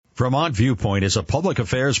Vermont Viewpoint is a public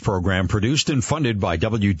affairs program produced and funded by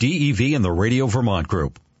WDEV and the Radio Vermont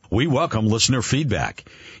Group. We welcome listener feedback.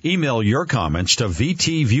 Email your comments to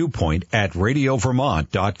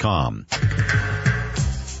vtviewpoint@radiovermont.com.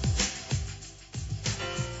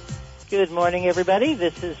 Good morning, everybody.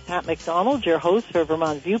 This is Pat McDonald, your host for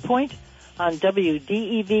Vermont Viewpoint on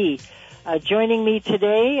WDEV. Joining me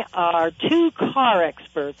today are two car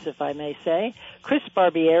experts, if I may say. Chris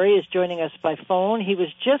Barbieri is joining us by phone. He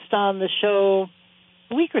was just on the show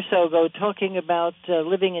a week or so ago talking about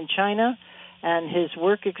living in China and his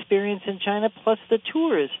work experience in China, plus the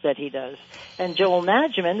tours that he does. And Joel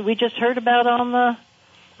Najman, we just heard about on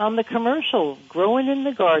the commercial, growing in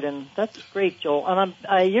the garden. That's great, Joel. And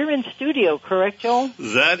you're in studio, correct, Joel?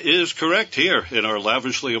 That is correct, here in our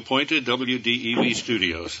lavishly appointed WDEV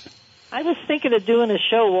studios. I was thinking of doing a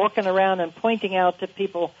show, walking around and pointing out to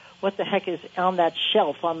people what the heck is on that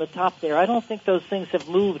shelf on the top there. I don't think those things have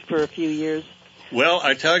moved for a few years. Well,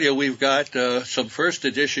 I tell you, we've got some first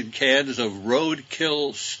edition cans of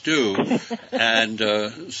roadkill stew and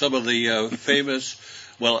some of the famous...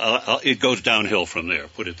 Well, it goes downhill from there,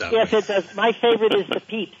 put it that way. Yes, it does. My favorite is the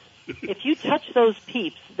Peeps. If you touch those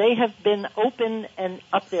Peeps, they have been open and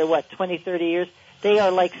up there, 20, 30 years? They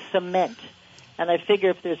are like cement. And I figure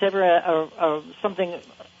if there's ever something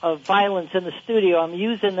of violence in the studio, I'm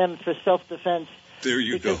using them for self-defense. There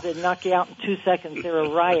you go. Because they knock you out in 2 seconds. They're a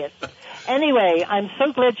riot. Anyway, I'm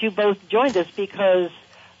so glad you both joined us because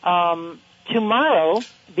tomorrow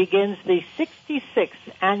begins the 66th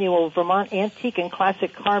annual Vermont Antique and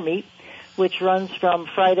Classic Car Meet, which runs from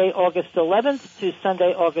Friday, August 11th to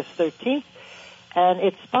Sunday, August 13th. And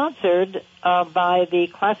it's sponsored by the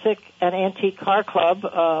Classic and Antique Car Club,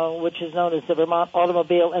 which is known as the Vermont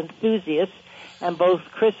Automobile Enthusiasts. And both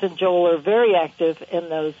Chris and Joel are very active in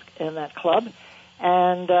that club.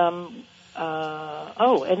 And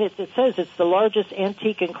it says it's the largest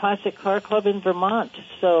antique and classic car club in Vermont.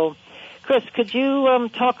 So, Chris, could you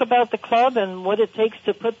talk about the club and what it takes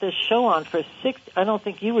to put this show on for I don't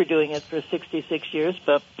think you were doing it for 66 years,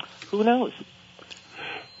 but who knows?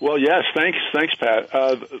 Well, yes, thanks, Pat.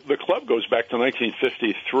 The club goes back to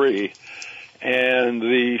 1953, and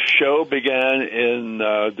the show began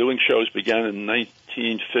doing shows began in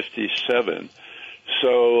 1957.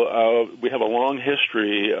 So we have a long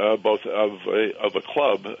history both of a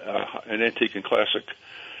club, an antique and classic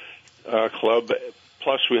club.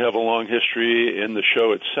 Plus, we have a long history in the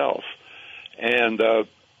show itself, and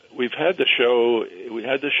we've had the show. We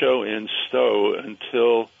had the show in Stowe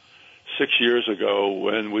until 6 years ago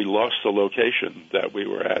when we lost the location that we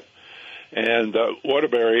were at. And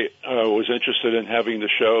Waterbury was interested in having the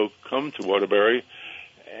show come to Waterbury,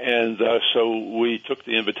 and so we took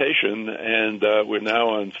the invitation, and we're now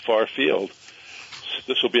on Far Field.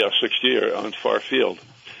 This will be our 6th year on Far Field.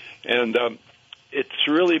 And it's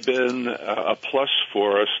really been a plus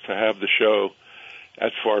for us to have the show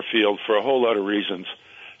at Far Field for a whole lot of reasons.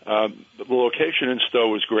 The location in Stowe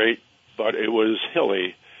was great, but it was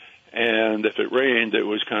hilly, and if it rained, it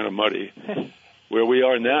was kind of muddy. Where we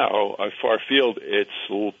are now, at Far Field, it's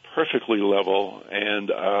perfectly level, and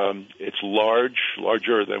it's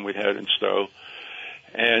larger than we had in Stowe.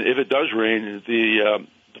 And if it does rain, the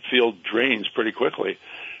field drains pretty quickly.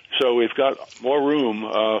 So we've got more room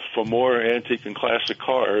for more antique and classic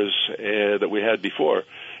cars that we had before.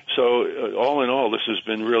 So all in all, this has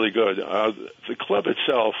been really good. The club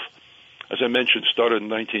itself, as I mentioned, started in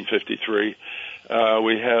 1953.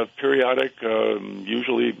 We have periodic,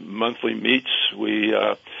 usually monthly meets. We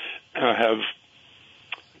have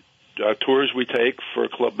tours we take for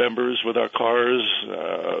club members with our cars.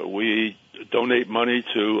 We donate money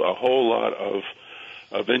to a whole lot of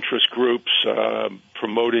interest groups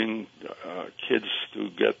promoting kids to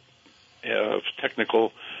get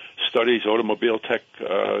technical studies, automobile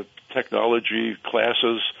technology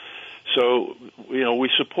classes. So, we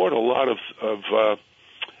support a lot of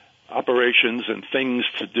operations and things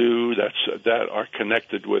to do that are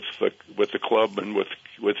connected with the club and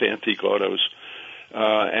with antique autos,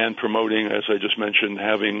 and promoting, as I just mentioned,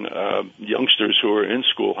 having youngsters who are in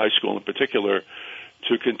school, high school in particular,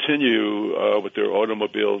 to continue with their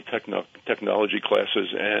automobile technology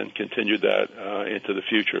classes and continue that into the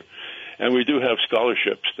future. And we do have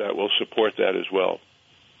scholarships that will support that as well.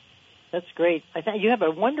 That's great. I think you have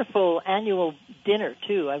a wonderful annual dinner,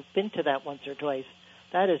 too. I've been to that once or twice.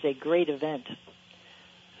 That is a great event.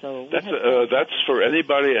 So that's for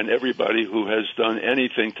anybody and everybody who has done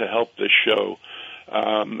anything to help this show.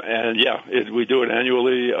 We do it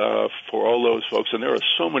annually for all those folks. And there are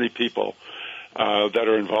so many people that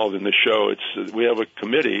are involved in the show. We have a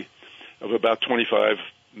committee of about 25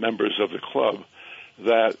 members of the club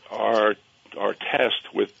that are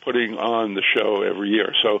tasked with putting on the show every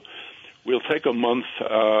year. So we'll take a month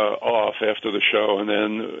off after the show, and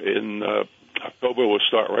then in October we'll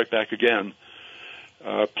start right back again,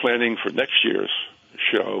 planning for next year's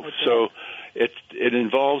show. Okay. So it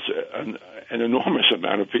involves an enormous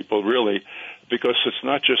amount of people, really, because it's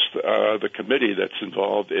not just the committee that's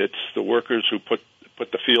involved. It's the workers who put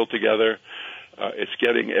the field together. It's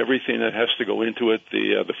getting everything that has to go into it,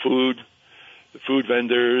 the food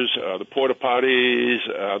vendors, the porta potties,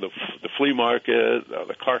 the flea market,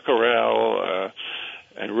 the car corral,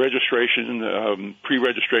 and registration,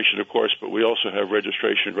 pre-registration, of course, but we also have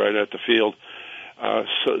registration right at the field.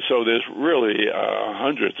 So there's really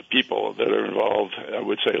hundreds of people that are involved. I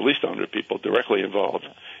would say at least 100 people directly involved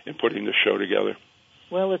in putting the show together.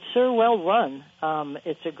 Well, it's sure well run.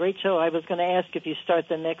 It's a great show. I was going to ask if you start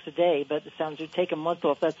the next day, but it sounds you take a month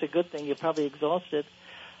off. That's a good thing. You're probably exhausted.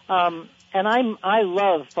 And I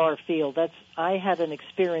love far field. I had an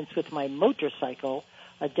experience with my motorcycle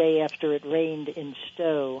a day after it rained in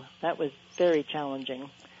Stowe. That was very challenging,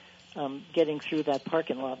 getting through that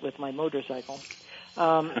parking lot with my motorcycle.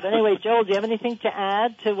 But anyway, Joel, do you have anything to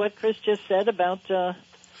add to what Chris just said about all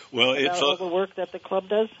the work that the club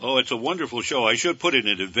does? Oh, it's a wonderful show. I should put it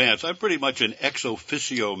in advance. I'm pretty much an ex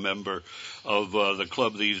officio member of the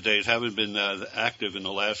club these days. Haven't been active in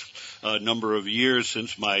the last number of years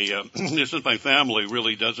since my family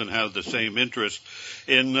really doesn't have the same interest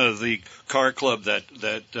in the car club that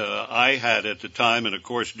I had at the time. And of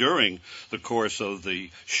course, during the course of the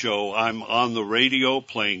show, I'm on the radio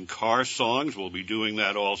playing car songs. We'll be doing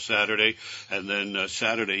that all Saturday, and then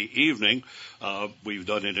Saturday evening. We've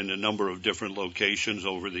done it in a number of different locations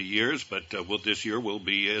over the years, but this year it'll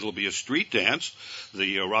be a street dance,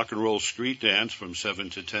 the rock and roll street dance from 7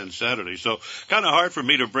 to 10 Saturday. So kind of hard for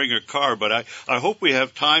me to bring a car, but I hope we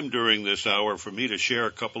have time during this hour for me to share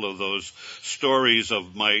a couple of those stories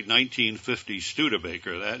of my 1950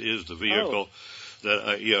 Studebaker. That is the vehicle that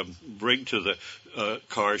I bring to the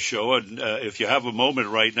car show. And if you have a moment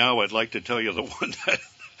right now, I'd like to tell you the one that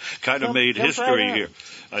kind of made history here.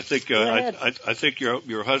 I think I think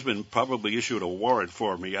your husband probably issued a warrant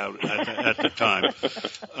for me out at the time.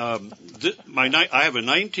 I have a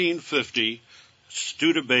 1950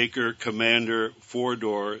 Studebaker Commander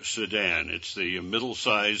 4-door sedan. It's the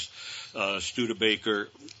middle-sized Studebaker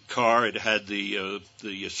car. It had the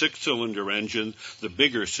 6-cylinder engine, the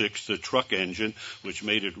bigger 6, the truck engine, which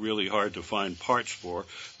made it really hard to find parts for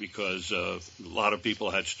because a lot of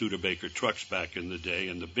people had Studebaker trucks back in the day,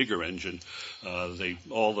 and the bigger engine,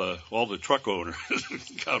 all the truck owners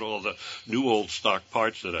got all the new old stock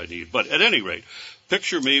parts that I need. But at any rate,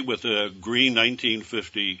 picture me with a green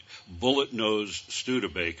 1950 bullet-nosed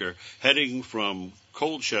Studebaker heading from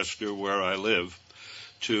Colchester, where I live,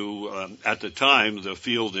 to, at the time, the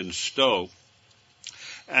field in Stowe.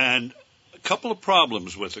 And a couple of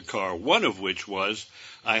problems with the car, one of which was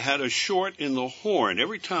I had a short in the horn.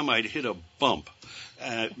 Every time I'd hit a bump,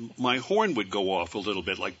 my horn would go off a little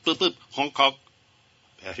bit, like blip, blip, honk, honk.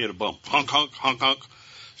 I hit a bump, honk, honk, honk, honk.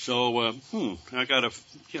 So, I got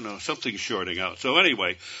something shorting out. So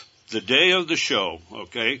anyway, the day of the show,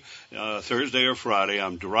 Thursday or Friday,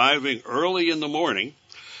 I'm driving early in the morning,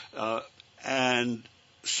 and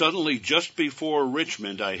suddenly, just before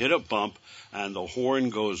Richmond, I hit a bump, and the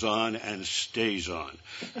horn goes on and stays on.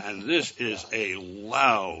 And this is a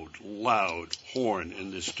loud, loud horn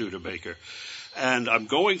in this Studebaker. And I'm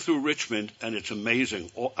going through Richmond, and it's amazing.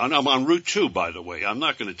 And I'm on Route 2, by the way. I'm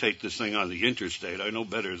not going to take this thing on the interstate. I know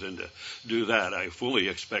better than to do that. I fully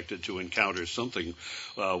expected to encounter something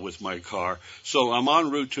with my car. So I'm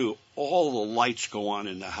on Route 2. All the lights go on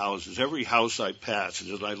in the houses. Every house I pass,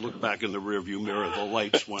 and as I look back in the rearview mirror, the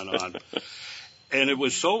lights went on. And it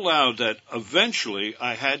was so loud that eventually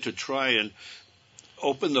I had to try and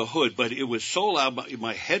open the hood, but it was so loud,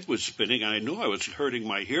 my head was spinning, and I knew I was hurting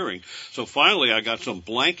my hearing. So finally, I got some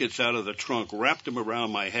blankets out of the trunk, wrapped them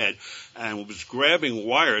around my head, and was grabbing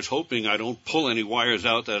wires, hoping I don't pull any wires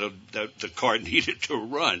out that the car needed to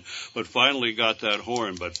run. But finally got that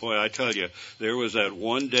horn. But boy, I tell you, there was that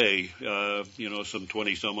one day, some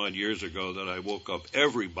 20-some-odd years ago, that I woke up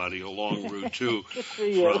everybody along Route 2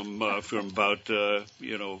 from about, from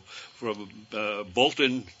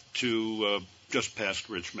Bolton to just past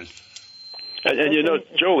Richmond. And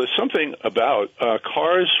Joel, there's something about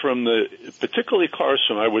cars particularly cars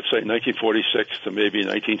from, I would say, 1946 to maybe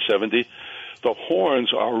 1970, the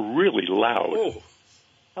horns are really loud.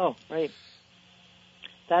 Oh, right.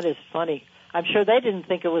 That is funny. I'm sure they didn't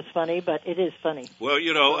think it was funny, but it is funny. Well,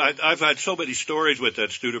 I've had so many stories with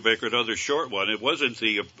that Studebaker, another short one. It wasn't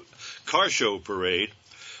the car show parade.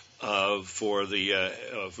 for the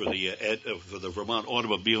Vermont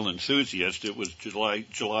Automobile Enthusiasts. It was July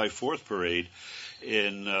 4th parade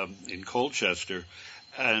in Colchester,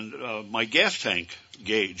 and my gas tank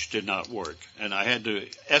gauge did not work, and I had to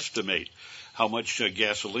estimate how much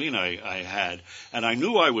gasoline I had, and I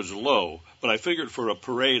knew I was low, but I figured for a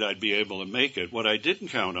parade I'd be able to make it. What I didn't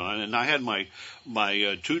count on, and I had my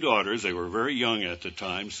two daughters, they were very young at the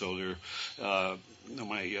time, so they're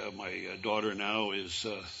my daughter now is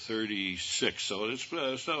 36, so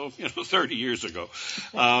it's 30 years ago.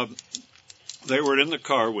 They were in the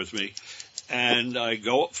car with me, and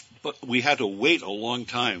but we had to wait a long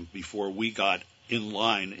time before we got in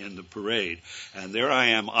line in the parade. And there I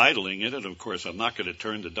am idling it, and of course I'm not going to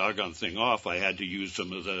turn the doggone thing off. I had to use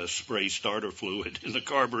some of the spray starter fluid in the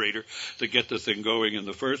carburetor to get the thing going in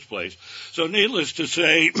the first place. So needless to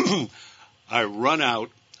say, I run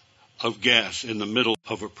out of gas in the middle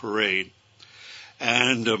of a parade.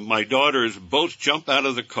 And my daughters both jump out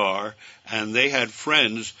of the car, and they had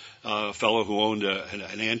friends, a fellow who owned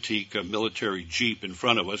an antique military Jeep in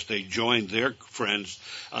front of us. They joined their friends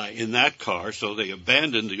in that car, so they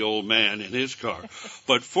abandoned the old man in his car.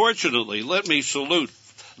 But fortunately, let me salute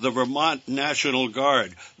the Vermont National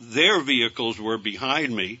Guard. Their vehicles were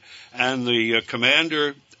behind me, and the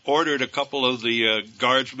commander ordered a couple of the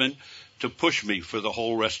guardsmen to push me for the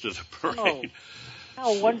whole rest of the parade. Oh.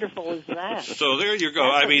 How wonderful is that? So there you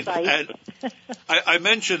go. That's I mean, and I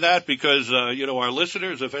mention that because, our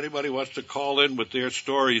listeners, if anybody wants to call in with their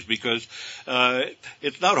stories, because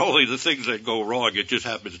it's not only the things that go wrong, it just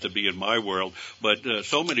happens to be in my world, but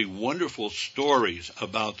so many wonderful stories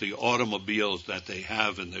about the automobiles that they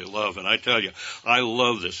have and they love. And I tell you, I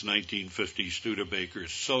love this 1950 Studebaker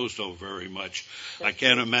so very much. I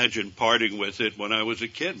can't imagine parting with it when I was a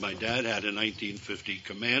kid. My dad had a 1950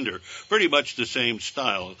 Commander, pretty much the same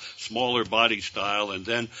style, smaller body style, and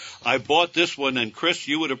then I bought this one, and Chris,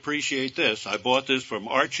 you would appreciate this. I bought this from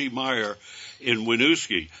Archie Meyer in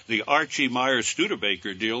Winooski. The Archie Meyer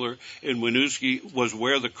Studebaker dealer in Winooski was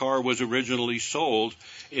where the car was originally sold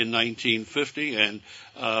in 1950, and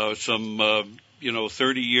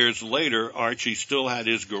 30 years later, Archie still had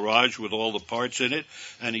his garage with all the parts in it,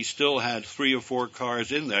 and he still had 3 or 4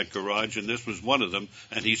 cars in that garage, and this was one of them,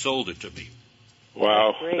 and he sold it to me.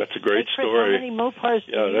 Wow, that's a great story. How many Mopars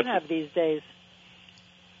do you have these days?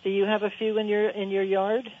 Do you have a few in your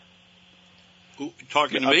yard? Who,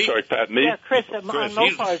 talking to me? I'm sorry, Pat, me? Yeah, Chris, on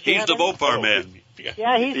Mopars. He's the Mopar man.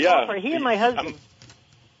 Yeah, he's Mopar. He and my husband.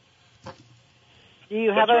 Do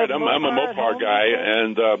you have That's a right. Mopar I'm a Mopar guy,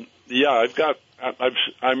 and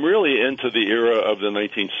I'm really into the era of the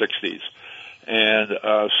 1960s, and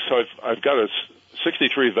so I've got a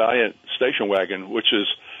 '63 Valiant station wagon, which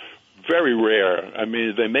is very rare. I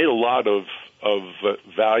mean, they made a lot of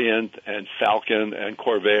Valiant and Falcon and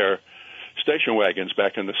Corvair station wagons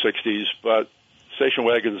back in the 60s, but station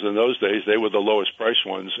wagons in those days, they were the lowest priced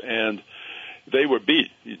ones, and they were beat,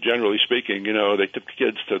 generally speaking. They took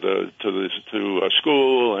kids to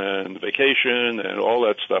school and vacation and all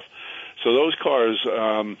that stuff. So those cars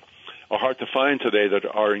are hard to find today that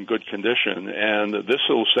are in good condition, and this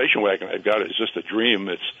little station wagon I've got is just a dream.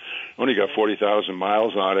 It's only got 40,000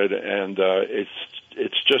 miles on it, and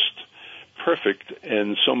it's just perfect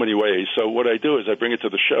in so many ways. So what I do is I bring it to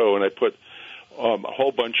the show, and I put a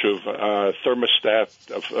whole bunch of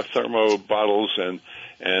thermo bottles and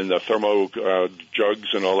thermo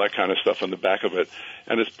jugs and all that kind of stuff on the back of it,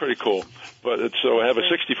 and it's pretty cool. So I have a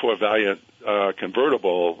 '64 Valiant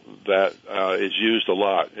convertible that is used a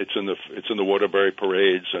lot. It's in the Waterbury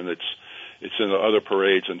parades, and it's in the other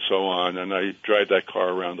parades and so on, and I drive that car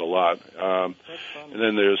around a lot. And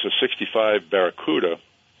then there's a '65 Barracuda,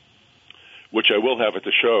 which I will have at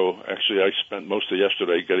the show. Actually, I spent most of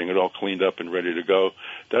yesterday getting it all cleaned up and ready to go.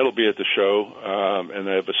 That'll be at the show. And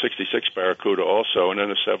I have a '66 Barracuda also, and then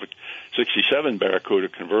a '67 Barracuda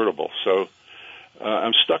convertible. So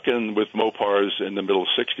I'm stuck in with Mopars in the middle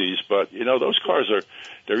 '60s, but those cars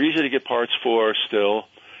they're easy to get parts for still.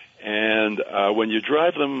 And when you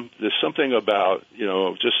drive them, there's something about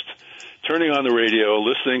just turning on the radio,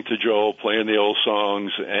 listening to Joel playing the old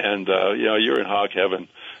songs, and you're in hog heaven.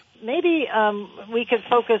 Maybe we could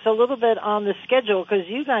focus a little bit on the schedule, because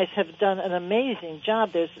you guys have done an amazing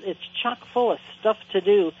job. It's chock full of stuff to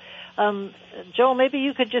do. Joel, maybe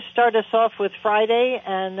you could just start us off with Friday,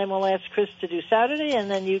 and then we'll ask Chris to do Saturday,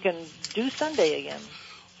 and then you can do Sunday again.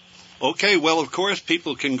 Okay, well, of course,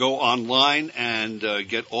 people can go online and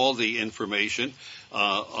get all the information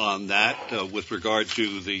on that with regard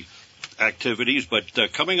to the activities.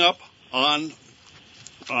 But coming up on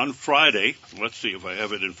on Friday. Let's see if I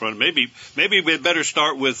have it in front. Maybe we'd better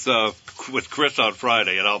start with Chris on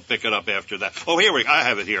Friday, and I'll pick it up after that. Oh, I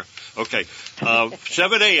have it here. Okay,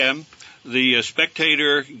 7 a.m. The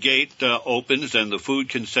spectator gate opens and the food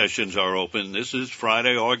concessions are open. This is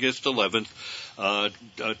Friday, August 11th,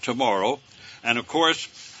 tomorrow. And, of course,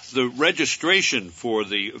 the registration for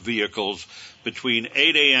the vehicles between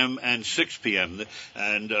 8 a.m. and 6 p.m.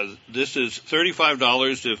 And this is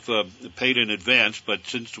 $35 if paid in advance, but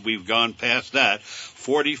since we've gone past that,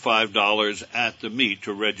 $45 at the meet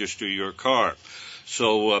to register your car.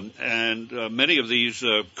 So, many of these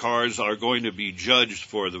cars are going to be judged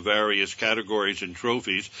for the various categories and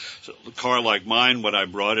trophies. So a car like mine, when I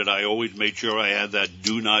brought it, I always made sure I had that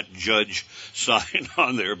 "Do Not Judge" sign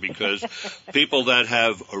on there, because people that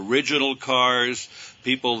have original cars,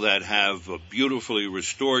 people that have beautifully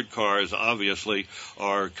restored cars, obviously,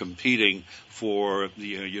 are competing for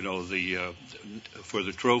for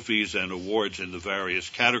the trophies and awards in the various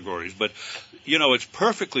categories. But it's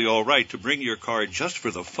perfectly all right to bring your car just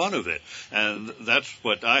for the fun of it, and that's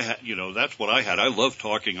what I had. That's what I had. I love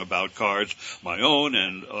talking about cars, my own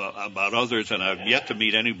and about others, and I've yet to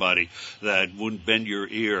meet anybody that wouldn't bend your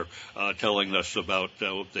ear telling us about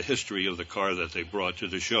the history of the car that they brought to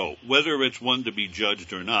the show, whether it's one to be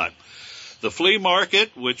judged or not. The flea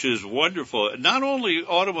market, which is wonderful, not only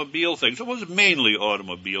automobile things, it was mainly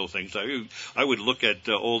automobile things. I would look at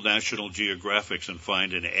old National Geographics and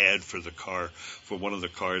find an ad for the car, for one of the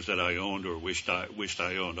cars that I owned or wished I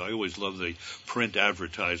owned. I always love the print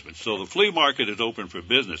advertisements. So the flea market is open for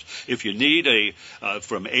business. If you need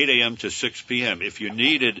from 8 a.m. to 6 p.m., if you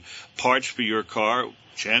needed parts for your car,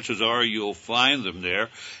 chances are you'll find them there,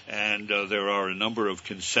 and there are a number of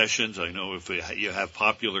concessions. I know if you have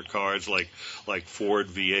popular cars like Ford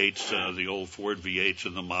V8s, the old Ford V8s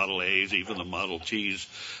and the Model A's, even the Model T's,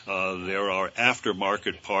 there are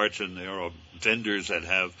aftermarket parts, and there are vendors that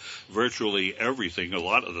have virtually everything. A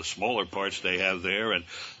lot of the smaller parts they have there, and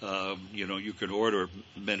you can order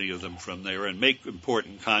many of them from there and make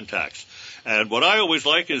important contacts. And what I always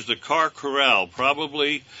like is the car corral.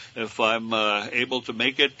 Probably, if I'm able to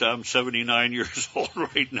make it, I'm 79 years old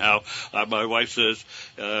right now. My wife says,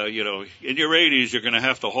 in your 80s, you're going to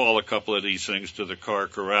have to haul a couple of these things to the car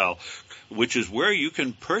corral, which is where you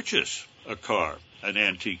can purchase a car, an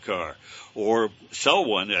antique car, or sell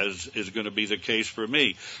one, as is going to be the case for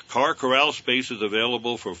me. Car corral space is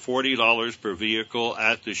available for $40 per vehicle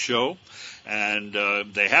at the show, and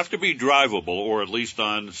they have to be drivable, or at least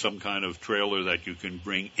on some kind of trailer that you can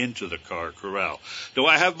bring into the car corral. Do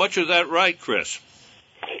I have much of that right, Chris?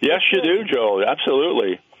 Yes, you do, Joel.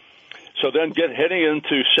 Absolutely. So then heading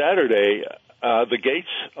into Saturday, the gates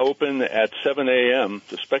open at 7 a.m.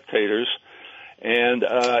 to spectators, and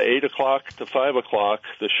 8 o'clock to 5 o'clock,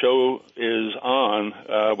 the show is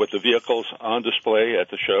on with the vehicles on display at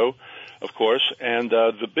the show, of course. And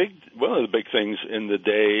one of the big things in the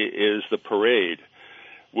day is the parade,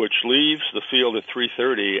 which leaves the field at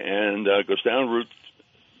 3:30 and goes down Route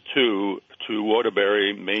 2 to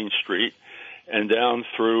Waterbury Main Street, and down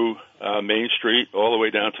through Main Street all the way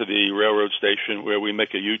down to the railroad station, where we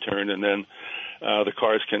make a U-turn, and then the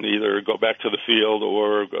cars can either go back to the field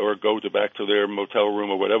or go back to their motel room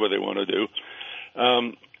or whatever they want to do.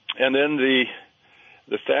 And then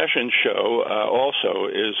the fashion show also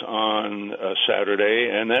is on Saturday,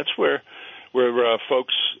 and that's where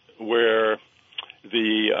folks wear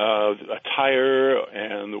the attire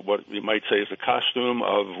and what you might say is the costume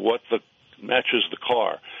of what matches the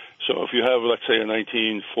car. So if you have, let's say, a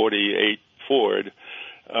 1948 Ford,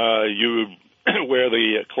 you wear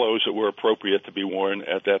the clothes that were appropriate to be worn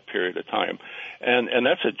at that period of time. And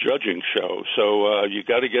that's a judging show, so you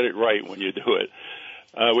got to get it right when you do it.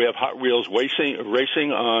 We have Hot Wheels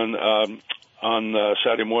racing on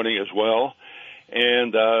Saturday morning as well,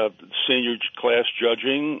 and senior class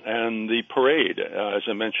judging, and the parade. As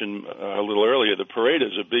I mentioned a little earlier, the parade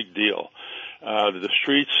is a big deal. The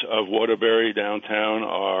streets of Waterbury downtown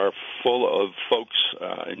are full of folks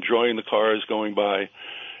enjoying the cars going by.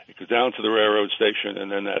 It goes down to the railroad station,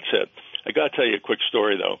 and then that's it. I got to tell you a quick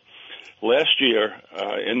story, though. Last year,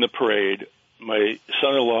 in the parade, my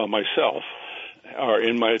son-in-law and myself are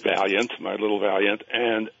in my little Valiant,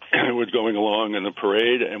 and we're going along in the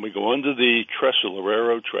parade, and we go under the trestle, the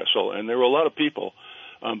railroad trestle, and there were a lot of people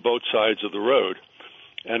on both sides of the road.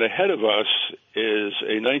 And ahead of us is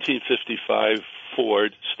a 1955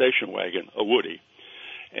 Ford station wagon, a Woody.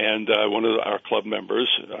 And one of our club members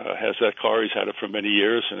has that car. He's had it for many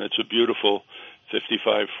years, and it's a beautiful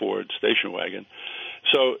 55 Ford station wagon.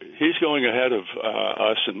 So he's going ahead of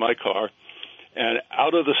us in my car, and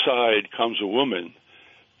out of the side comes a woman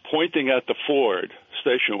pointing at the Ford,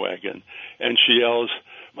 station wagon, and she yells,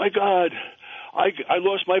 "My God, I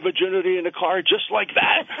lost my virginity in a car just like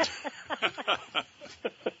that."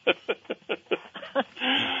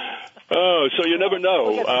 Oh, so you never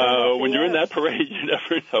know. When you're in that parade, you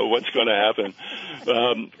never know what's going to happen.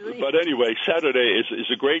 But anyway, Saturday is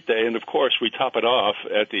a great day, and of course we top it off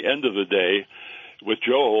at the end of the day with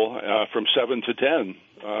Joel from 7 to 10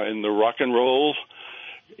 in the rock and roll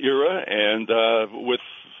era, and with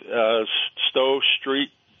Stowe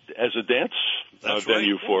Street as a dance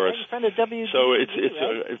venue for us. In front of WDEV, so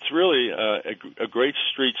it's really a great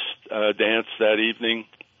street dance that evening,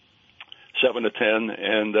 7 to 10,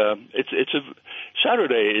 and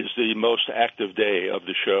Saturday is the most active day of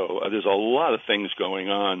the show. There's a lot of things going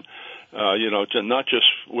on, not just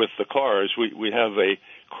with the cars. We have a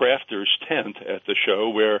crafter's tent at the show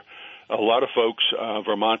where a lot of folks,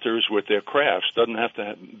 Vermonters with their crafts, doesn't have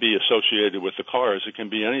to be associated with the cars. It can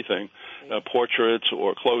be anything, portraits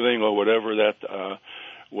or clothing or whatever that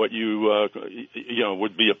what you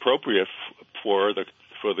would be appropriate for the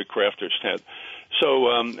crafter's tent. So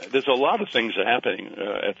there's a lot of things happening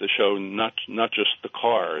at the show, not just the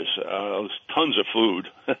cars. There's tons of food,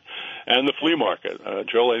 and the flea market.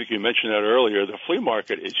 Joel, I think you mentioned that earlier. The flea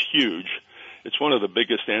market is huge. It's one of the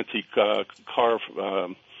biggest antique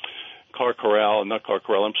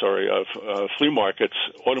flea markets,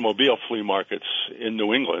 automobile flea markets in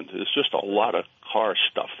New England. There's just a lot of car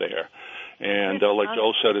stuff there. And like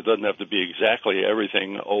Joel said, it doesn't have to be exactly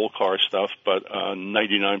everything old car stuff, but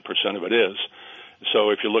 99% of it is.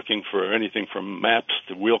 So if you're looking for anything from maps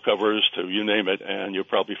to wheel covers to you name it, and you'll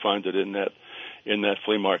probably find it in that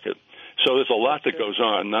flea market. So there's a lot that goes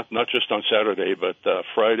on, not just on Saturday, but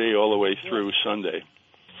Friday all the way through Sunday.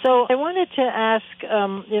 So I wanted to ask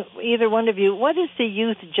either one of you, what is the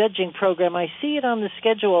youth judging program? I see it on the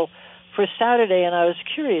schedule for Saturday, and I was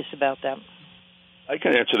curious about that. I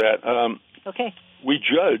can answer that. Okay. We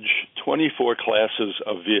judge 24 classes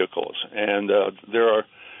of vehicles, and there are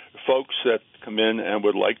folks that come in and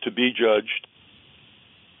would like to be judged.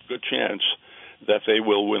 Good chance that they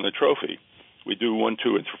will win the trophy. We do 1,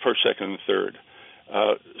 2, and first, second, and third.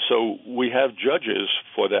 So we have judges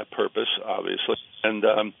for that purpose, obviously,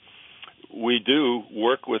 and we do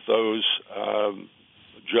work with those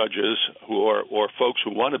judges or folks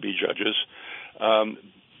who want to be judges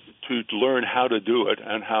to learn how to do it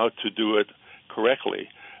and how to do it correctly.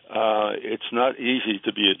 It's not easy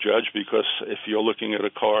to be a judge because if you're looking at a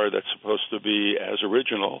car that's supposed to be as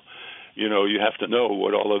original, you have to know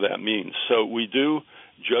what all of that means. So we do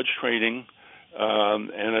judge training,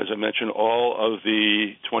 and as I mentioned, all of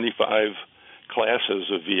the 25 classes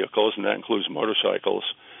of vehicles, and that includes motorcycles,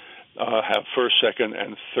 have first, second,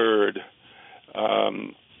 and third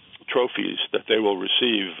trophies that they will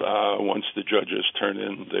receive once the judges turn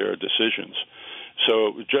in their decisions.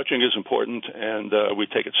 So judging is important, and we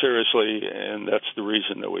take it seriously, and that's the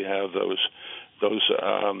reason that we have those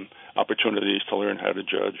opportunities to learn how to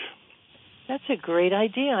judge. That's a great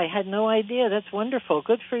idea. I had no idea. That's wonderful.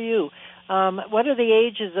 Good for you. What are the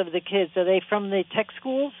ages of the kids? Are they from the tech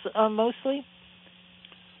schools mostly?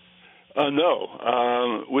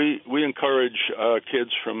 No. We encourage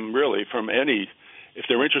kids from any, if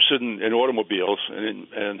they're interested in automobiles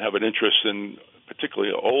and have an interest in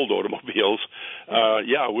particularly old automobiles.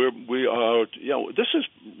 This is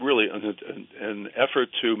really an effort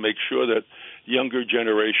to make sure that younger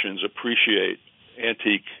generations appreciate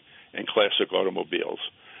antique and classic automobiles,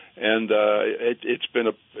 and it's been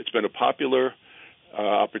a popular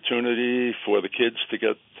opportunity for the kids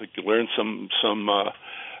to learn some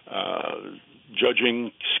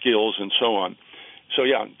judging skills and so on. So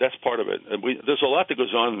that's part of it. There's a lot that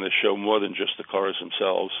goes on in this show more than just the cars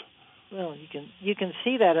themselves. Well, you can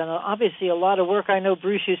see that, and obviously a lot of work. I know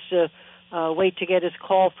Bruce used to wait to get his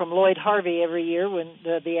call from Lloyd Harvey every year when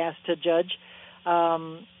be asked to judge.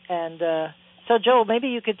 So, Joel, maybe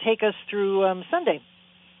you could take us through Sunday.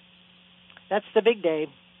 That's the big day.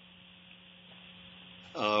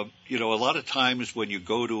 A lot of times when you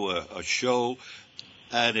go to a show,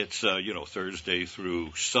 and it's, Thursday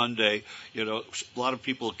through Sunday, a lot of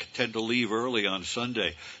people tend to leave early on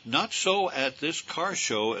Sunday. Not so at this car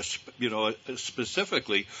show,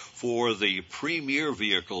 specifically for the premier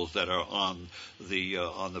vehicles that are on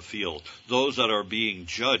the field, those that are being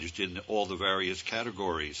judged in all the various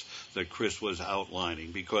categories that Chris was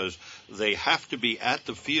outlining, because they have to be at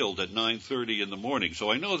the field at 9:30 in the morning.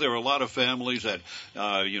 So I know there are a lot of families that,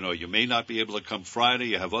 you may not be able to come Friday,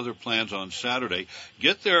 you have other plans on Saturday.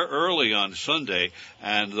 get there early on Sunday,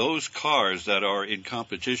 and those cars that are in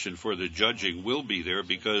competition for the judging will be there,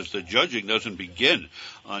 because the judging doesn't begin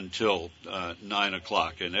until 9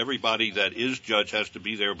 o'clock, and everybody that is judged has to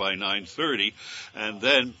be there by 9:30, and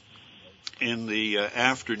then in the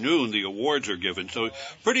afternoon, the awards are given. So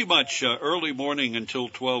pretty much early morning until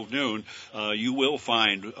 12 noon, you will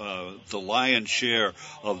find the lion's share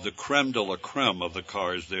of the creme de la creme of the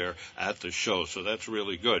cars there at the show. So that's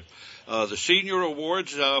really good. The senior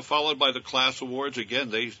awards, followed by the class awards, again,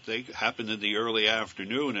 they happen in the early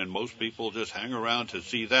afternoon, and most people just hang around to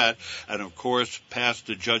see that. And, of course, past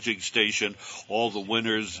the judging station, all the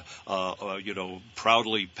winners,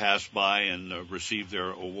 proudly pass by and receive their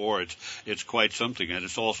awards. It's quite something, and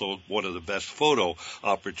it's also one of the best photo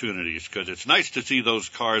opportunities, because it's nice to see those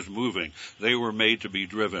cars moving. They were made to be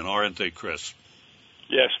driven, aren't they, Chris?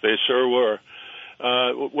 Yes, they sure were.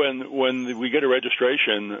 When we get a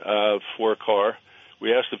registration for a car,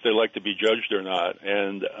 we ask if they'd like to be judged or not,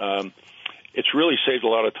 and it's really saved a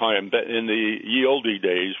lot of time. In the ye olde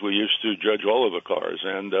days, we used to judge all of the cars,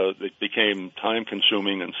 and it became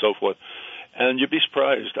time-consuming and so forth. And you'd be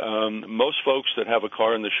surprised. Most folks that have a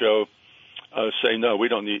car in the show say, no, we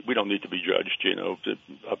don't need to be judged.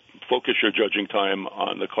 Focus your judging time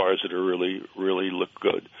on the cars that are really look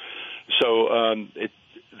good. So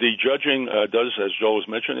the judging does, as Joel was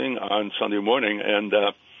mentioning, on Sunday morning, and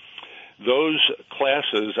those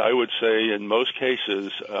classes, I would say, in most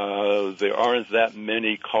cases, there aren't that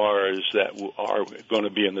many cars that are going to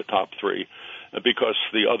be in the top three, because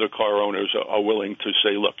the other car owners are willing to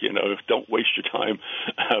say, look, don't waste your time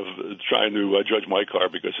trying to judge my car,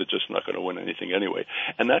 because it's just not going to win anything anyway.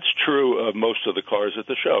 And that's true of most of the cars at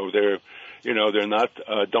the show. They're not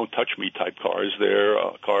don't touch me type cars. They're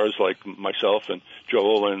cars like myself and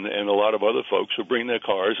Joel and a lot of other folks who bring their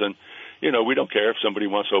cars, and we don't care if somebody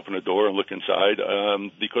wants to open a door and look inside,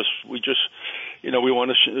 because we just, we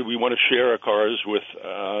want to share our cars with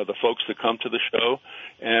the folks that come to the show,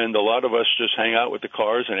 and a lot of us just hang out with the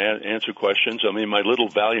cars and answer questions. I mean, my little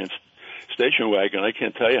Valiant station wagon, I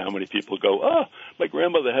can't tell you how many people go, oh, my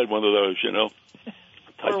grandmother had one of those,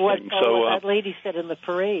 type or what, thing. What that lady said in the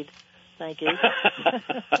parade. Thank you.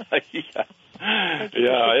 Yeah,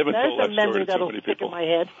 I haven't told that story to so many people. In my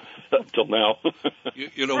head. Until now.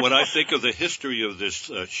 When I think of the history of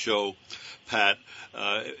this show, Pat,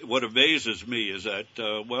 what amazes me is that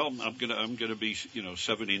I'm gonna be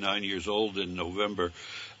 79 years old in November.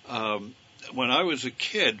 When I was a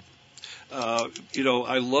kid,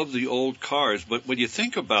 I love the old cars, but when you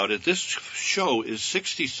think about it, this show is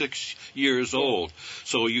 66 years old.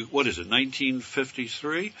 So what is it,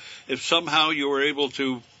 1953? If somehow you were able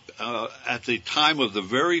to, at the time of the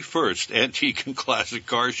very first antique and classic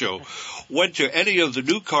car show, went to any of the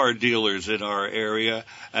new car dealers in our area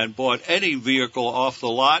and bought any vehicle off the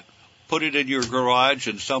lot, put it in your garage,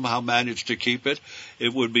 and somehow managed to keep it,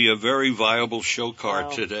 it would be a very viable show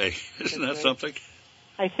car today. Isn't that something?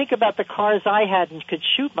 I think about the cars I had and could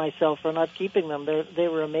shoot myself for not keeping them. They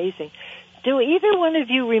were amazing. Do either one of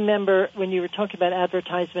you remember, when you were talking about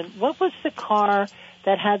advertisement, what was the car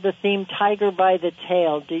that had the theme Tiger by the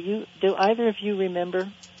Tail? Do either of you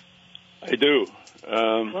remember? I do.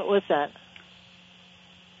 What was that?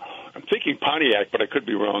 I'm thinking Pontiac, but I could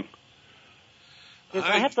be wrong.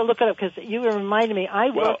 I have to look it up, because you were reminding me.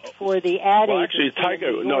 I worked for the ad agency. Actually,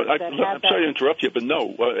 Tiger. No, I'm sorry to interrupt you, but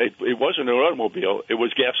no, it wasn't an automobile. It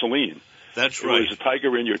was gasoline. That's right. It was a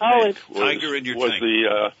Tiger in your tank. Tiger in your tank. Was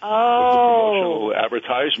the promotional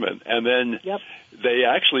advertisement, and then they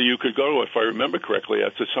actually, you could go, if I remember correctly,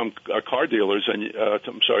 to some car dealers and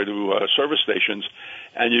to service stations,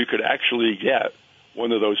 and you could actually get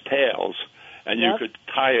one of those pails, and you could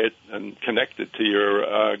tie it and connect it to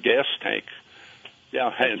your gas tank. Yeah,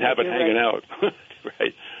 and have it hanging out.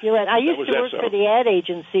 Right. You're right. I used to work for the ad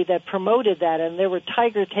agency that promoted that, and there were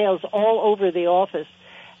tiger tails all over the office.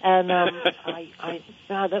 And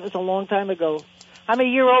that was a long time ago. I'm a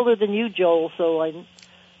year older than you, Joel, so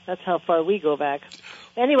that's how far we go back.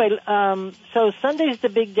 Anyway, so Sunday's the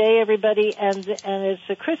big day, everybody, and as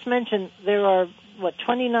Chris mentioned, there are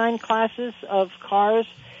 29 classes of cars.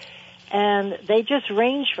 And they just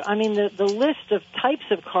range. I mean, the list of types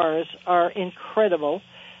of cars are incredible.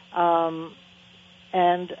 And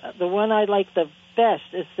the one I like the best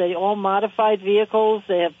is they all modified vehicles.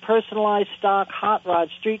 They have personalized stock, hot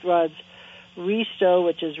rods, street rods, resto,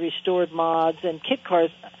 which is restored mods, and kit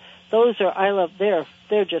cars. Those are, I love. They're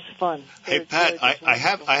just fun. Hey, Pat, I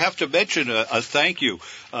have to mention a thank you.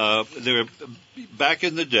 back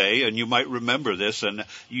in the day, and you might remember this, and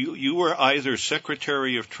you were either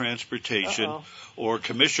Secretary of Transportation or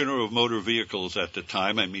Commissioner of Motor Vehicles at the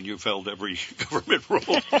time. I mean, you've held every government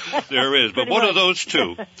role there is, but one of those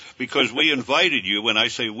two, because we invited you. When I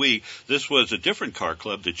say we, this was a different car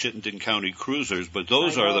club, the Chittenden County Cruisers, but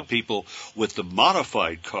those are the people with the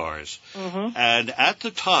modified cars. Mm-hmm. And at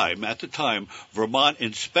the time, Vermont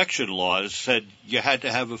inspection laws said you had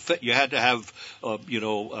to have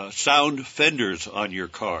sound fenders on your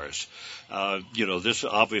cars. This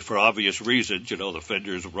for obvious reasons. The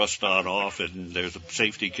fenders rust on off, and there's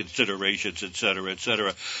safety considerations, et cetera, et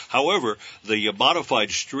cetera. However, the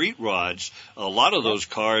modified street rods, a lot of those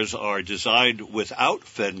cars are designed without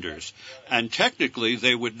fenders, and technically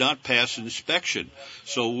they would not pass inspection.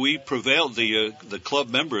 So we prevailed, the club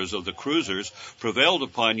members of the Cruisers prevailed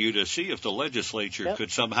upon you to see if the legislature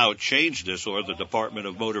could somehow change this, or the Department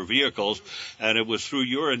of Motor Vehicles, and it was through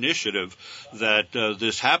your initiative that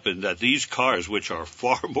this happened, that these cars, which are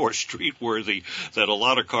far more street worthy than a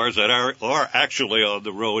lot of cars that are actually on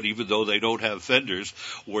the road, even though they don't have fenders,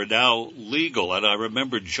 were now legal. And I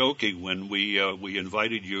remember joking when we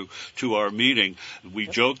invited you to our meeting, we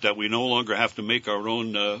joked that we no longer have to make our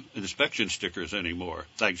own inspection stickers anymore,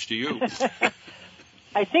 thanks to you.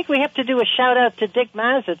 I think we have to do a shout-out to Dick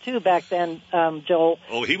Mazza, too, back then, Joel.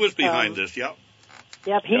 Oh, he was behind this, yeah.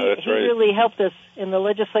 Yep, he really helped us in the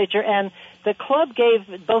legislature, and the club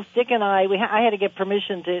gave both Dick and I had to get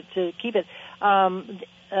permission to keep it,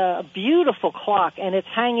 a beautiful clock, and it's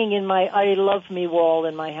hanging in my I Love Me wall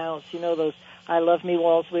in my house. You know those I Love Me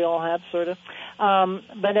walls we all have, sort of.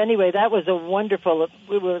 But anyway, that was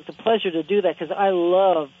it was a pleasure to do that, because I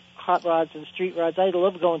love hot rods and street rods. I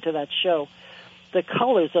love going to that show. The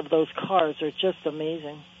colors of those cars are just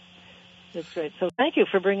amazing. That's great. So thank you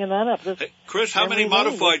for bringing that up. Hey, Chris, how many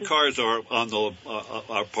modified cars are on the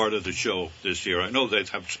are part of the show this year? I know they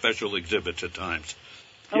have special exhibits at times.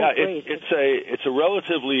 Yeah, it's a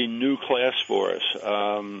relatively new class for us.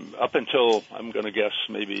 Up until, I'm going to guess,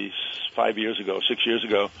 maybe 6 years ago,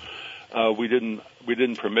 we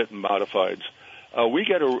didn't permit modifieds. We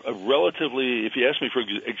get a relatively, if you ask me for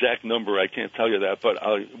exact number, I can't tell you that, but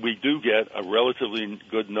we do get a relatively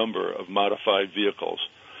good number of modified vehicles.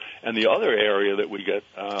 And the other area that we get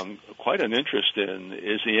quite an interest in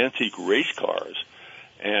is the antique race cars.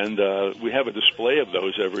 And we have a display of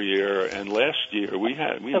those every year. And last year we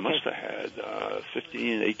must have had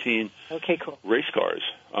 15, 18 race cars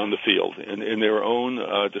on the field in their own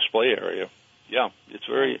display area. Yeah,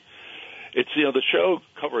 the show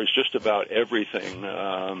covers just about everything,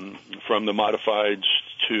 from the modifieds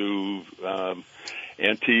to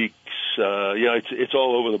antiques. It's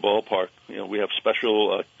all over the ballpark. We have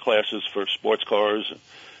special classes for sports cars,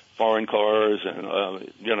 foreign cars, and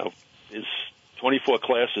 24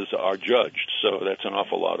 classes are judged. So that's an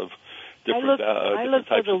awful lot of different types of cars. I look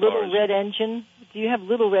for the little red engine. Do you have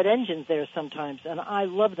little red engines there sometimes? And I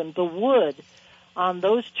love them. The wood on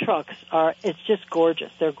those trucks it's just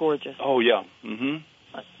gorgeous. They're gorgeous. Oh yeah. Mm-hmm.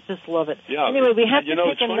 I just love it. Yeah. Anyway, we have to take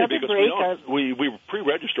it's funny another because break. We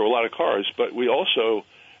pre-register a lot of cars, but we also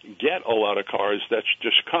get a lot of cars that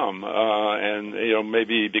just come, and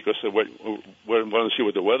maybe because we want to see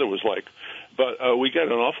what the weather was like, but we get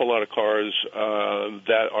an awful lot of cars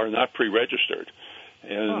that are not pre-registered,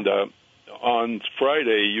 and on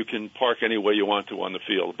Friday you can park any way you want to on the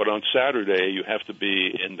field, but on Saturday you have to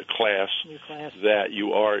be in the class that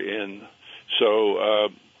you are in. So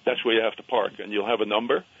that's where you have to park, and you'll have a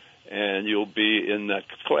number, and you'll be in that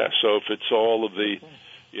class. So if it's all of the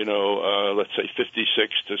let's say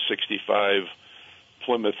 56 to 65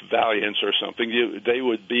 Plymouth Valiants or something, they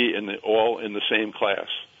would be all in the same class.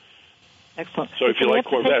 Excellent. So if you like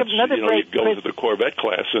Corvettes, you go into the Corvette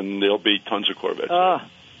class, and there'll be tons of Corvettes.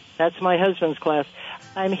 That's my husband's class.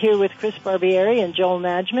 I'm here with Chris Barbieri and Joel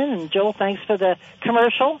Najman. And Joel, thanks for the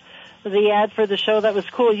commercial, the ad for the show. That was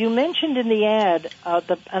cool. You mentioned in the ad,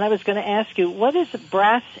 and I was going to ask you, what is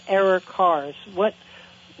brass error cars? What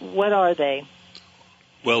are they?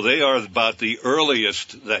 Well, they are about the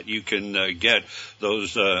earliest that you can get.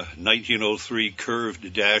 Those 1903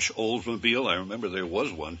 curved dash Oldsmobile. I remember there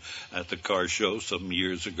was one at the car show some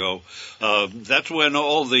years ago. That's when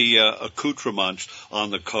all the accoutrements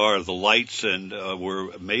on the car, the lights, and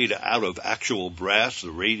were made out of actual brass.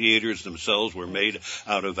 The radiators themselves were made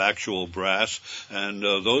out of actual brass, and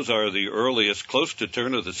those are the earliest, close to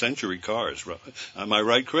turn of the century cars. Am I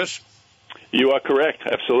right, Chris? You are correct.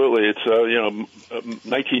 Absolutely. It's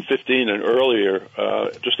 1915 and earlier.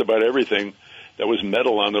 Just about everything that was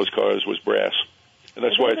metal on those cars was brass, and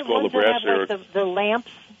that's why it's called the brass era. The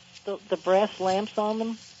lamps, the brass lamps on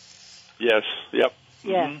them. Yes. Yep.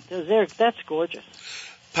 Yeah, that's gorgeous.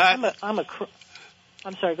 Pat, I'm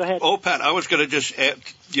sorry, go ahead. Oh, Pat, I was going to just add,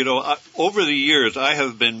 over the years I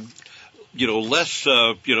have been, less,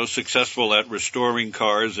 successful at restoring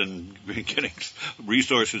cars and getting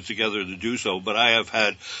resources together to do so, but I have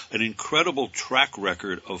had an incredible track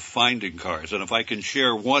record of finding cars. And if I can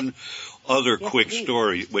share one other quick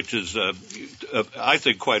story, which is, I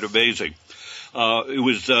think, quite amazing.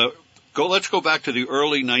 Let's go back to the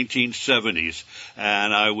early 1970s,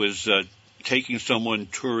 and I was taking someone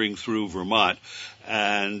touring through Vermont,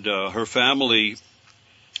 and her family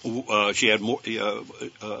her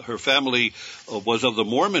family was of the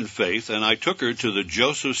Mormon faith, and I took her to the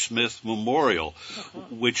Joseph Smith Memorial,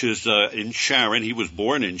 which is in Sharon. He was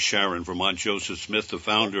born in Sharon, Vermont. Joseph Smith, the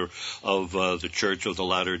founder of the Church of the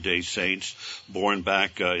Latter-day Saints, born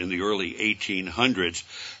back in the early 1800s.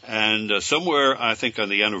 And somewhere, I think on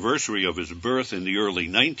the anniversary of his birth in the early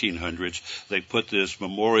 1900s, they put this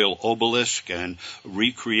memorial obelisk and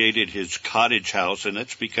recreated his cottage house, and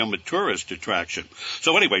it's become a tourist attraction.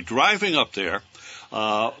 So anyway, driving up there,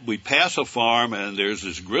 we pass a farm, and there's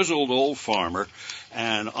this grizzled old farmer,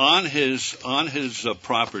 and on his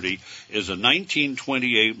property is a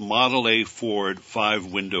 1928 Model A Ford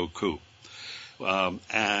 5-window coupe.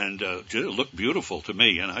 It looked beautiful to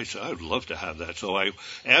me, and I said, I'd love to have that. So I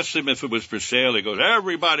asked him if it was for sale. He goes,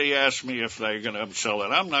 everybody asks me if they're going to sell it.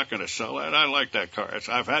 I'm not going to sell it. I like that car.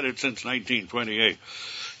 I've had it since 1928.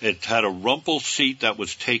 It had a rumple seat that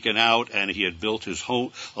was taken out, and he had built a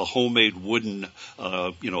homemade wooden,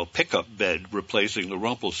 pickup bed replacing the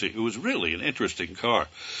rumple seat. It was really an interesting car.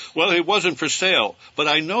 Well, it wasn't for sale, but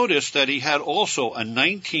I noticed that he had also a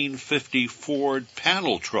 1950 Ford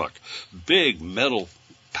panel truck, big metal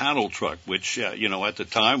panel truck, which, at the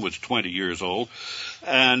time was 20 years old.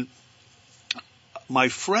 And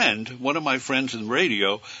one of my friends in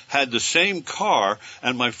radio, had the same car,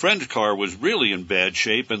 and my friend's car was really in bad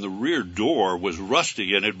shape, and the rear door was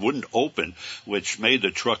rusty, and it wouldn't open, which made the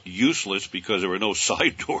truck useless because there were no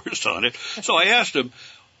side doors on it. So I asked him,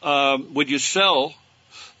 would you sell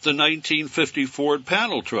the 1950 Ford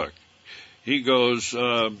panel truck? He goes,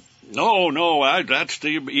 no, that's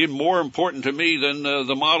even more important to me than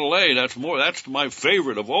the Model A. That's my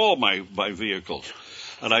favorite of all my vehicles.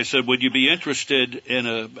 And I said, would you be interested in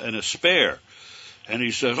a spare? And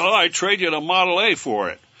he says, I'd trade you the Model A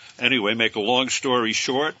for it. Anyway, make a long story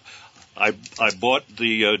short, I bought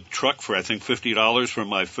the truck for, I think, $50 from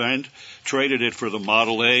my friend, traded it for the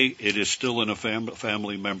Model A. It is still in a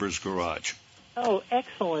family member's garage. Oh,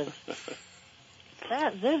 excellent.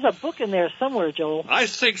 There's a book in there somewhere, Joel. I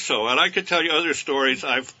think so, and I could tell you other stories.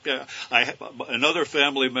 Another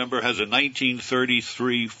family member has a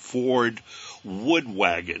 1933 Ford wood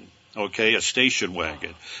wagon, a station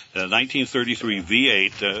wagon, a 1933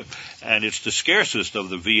 V8, and it's the scarcest of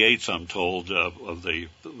the V8s, I'm told, of the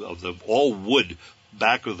all wood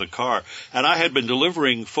back of the car. And I had been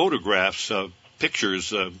delivering photographs,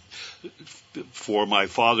 pictures for my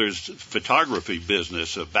father's photography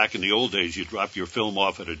business. Back in the old days, you drop your film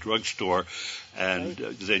off at a drugstore, and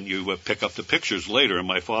then you pick up the pictures later. And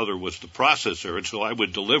my father was the processor, and so I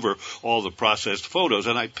would deliver all the processed photos.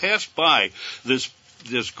 And I passed by this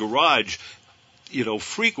garage,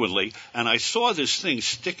 frequently, and I saw this thing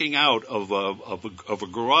sticking out of a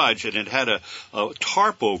garage, and it had a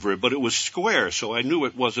tarp over it, but it was square, so I knew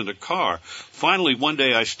it wasn't a car. Finally, one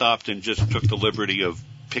day I stopped and just took the liberty of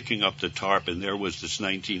picking up the tarp, and there was this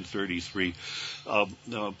 1933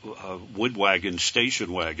 wood wagon,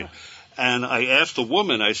 station wagon. And I asked the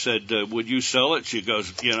woman, I said, would you sell it? She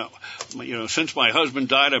goes, since my husband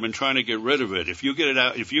died, I've been trying to get rid of it. If you get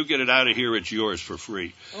it out of here, it's yours for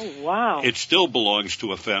free. Oh, wow. It still belongs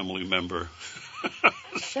to a family member.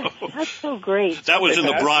 That's so great. That was in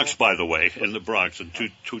the Bronx, by the way, in the Bronx, on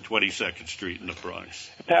 222nd Street in the Bronx.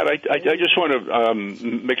 Pat, I just want to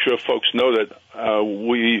make sure folks know that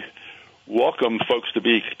we welcome folks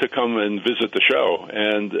to come and visit the show,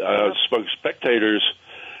 and spectators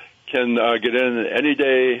can get in any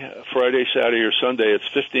day, Friday, Saturday, or Sunday. It's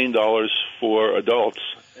 $15 for adults,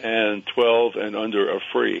 and 12 and under are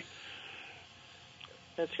free.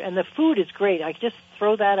 And the food is great. I just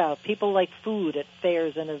throw that out. People like food at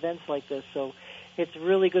fairs and events like this, so it's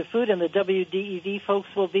really good food. And the WDEV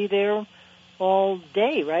folks will be there all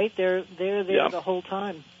day, right? They're there the whole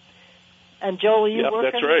time. And Joel, you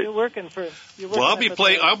working? That's right. You're working for. Well,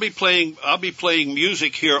 I'll be playing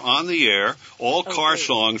music here on the air, all car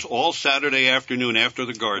songs, all Saturday afternoon after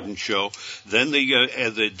the garden show. Then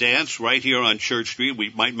the dance right here on Church Street. We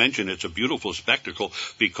might mention it's a beautiful spectacle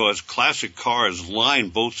because classic cars line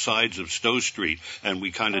both sides of Stowe Street, and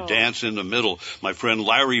we kind of dance in the middle. My friend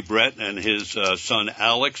Larry Brett and his son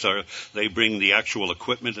Alex they bring the actual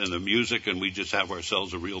equipment and the music, and we just have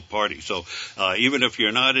ourselves a real party. So even if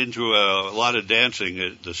you're not into a lot of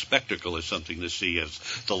dancing, the spectacle is something to see as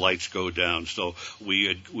the lights go down. So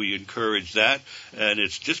we encourage that, and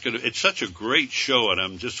it's such a great show, and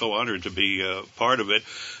I'm just so honored to be part of it.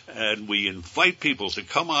 And we invite people to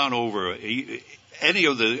come on over any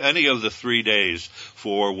of the 3 days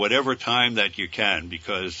for whatever time that you can,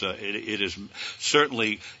 because it is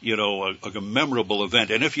certainly, a memorable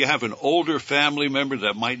event. And if you have an older family member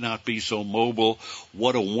that might not be so mobile,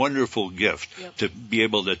 what a wonderful gift to be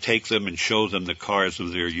able to take them and show them the cars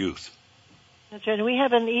of their youth. That's right. And we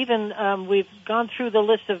haven't even, we've gone through the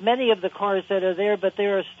list of many of the cars that are there, but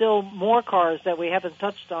there are still more cars that we haven't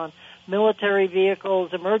touched on. Military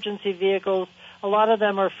vehicles, emergency vehicles. A lot of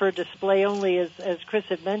them are for display only, as Chris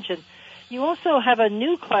had mentioned. You also have a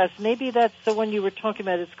new class. Maybe that's the one you were talking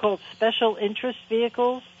about. It's called special interest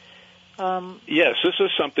vehicles. Yes, this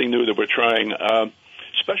is something new that we're trying.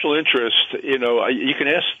 Special interest, you can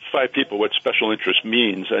ask 5 people what special interest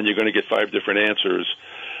means, and you're going to get 5 different answers.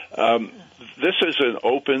 This is an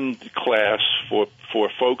open class for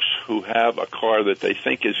folks who have a car that they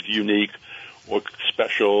think is unique or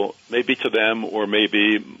special, maybe to them, or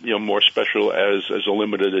maybe more special as a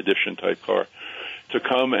limited edition type car, to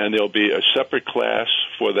come, and there'll be a separate class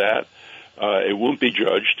for that. It won't be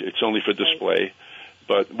judged; it's only for display.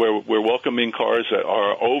 But we're welcoming cars that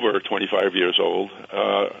are over 25 years old,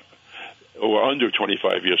 or under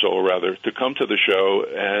 25 years old, rather, to come to the show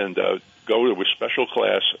and go to a special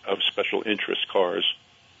class of special interest cars.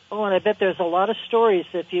 Oh, and I bet there's a lot of stories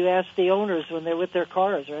if you ask the owners when they're with their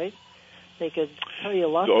cars, right? They could tell you a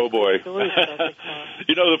lot of stories about the car.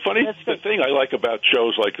 The thing I like about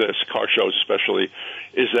shows like this, car shows especially,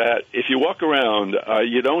 is that if you walk around,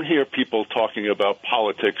 you don't hear people talking about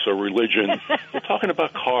politics or religion. They're talking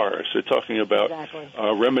about cars. They're talking about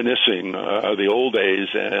reminiscing the old days,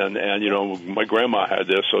 and my grandma had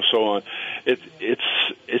this, or so on.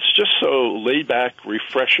 It's just so laid back,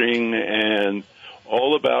 refreshing, and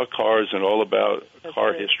all about cars and all about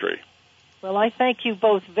car history. Well, I thank you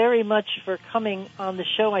both very much for coming on the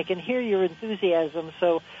show. I can hear your enthusiasm,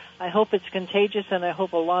 so I hope it's contagious, and I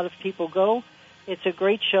hope a lot of people go. It's a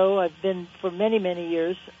great show. I've been for many, many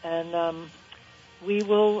years, and we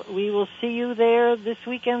will see you there this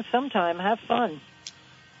weekend sometime. Have fun.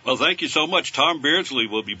 Well, thank you so much. Tom Beardsley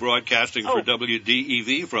will be broadcasting for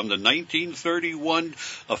WDEV from the 1931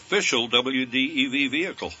 official WDEV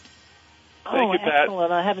vehicle. Thank you, Pat.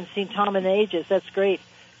 Excellent. I haven't seen Tom in ages. That's great.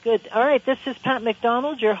 Good. All right, this is Pat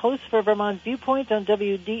McDonald, your host for Vermont Viewpoint on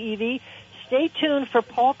WDEV. Stay tuned for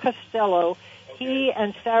Paul Costello. He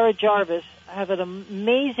and Sarah Jarvis have an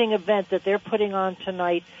amazing event that they're putting on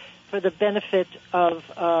tonight for the benefit of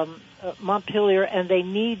Montpelier, and they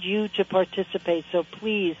need you to participate. So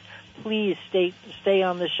please stay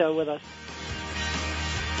on the show with us.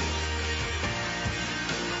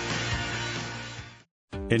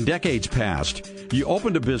 In decades past, you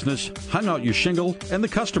opened a business, hung out your shingle, and the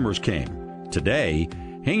customers came. Today,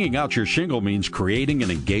 hanging out your shingle means creating an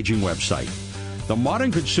engaging website. The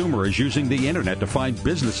modern consumer is using the internet to find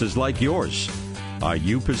businesses like yours. Are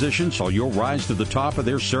you positioned so you'll rise to the top of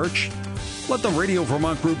their search? Let the Radio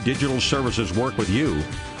Vermont Group Digital Services work with you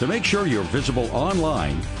to make sure you're visible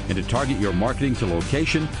online and to target your marketing to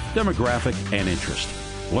location, demographic, and interest.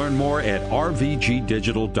 Learn more at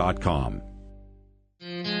rvgdigital.com. Hi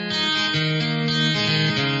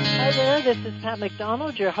there, this is Pat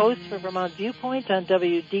McDonald, your host for Vermont Viewpoint on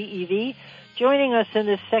WDEV. Joining us in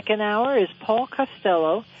this second hour is Paul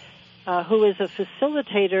Costello, who is a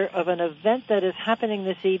facilitator of an event that is happening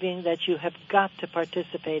this evening that you have got to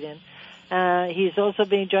participate in. He's also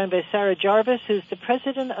being joined by Sarah Jarvis, who's the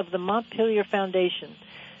president of the Montpelier Foundation.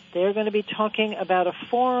 They're going to be talking about a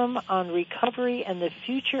forum on recovery and the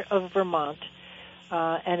future of Vermont.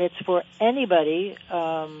 And it's for anybody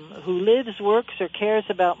who lives, works, or cares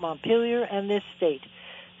about Montpelier and this state.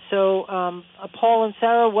 So, Paul and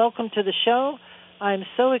Sarah, welcome to the show. I'm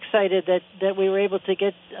so excited that we were able to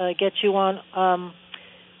get you on.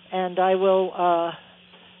 And I will.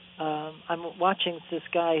 I'm watching this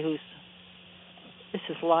guy who's. This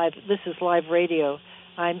is live radio.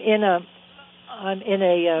 I'm in a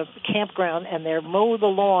campground, and they're mow the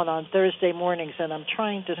lawn on Thursday mornings, and I'm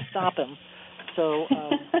trying to stop him. So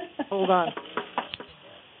hold on.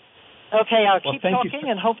 Okay, I'll keep talking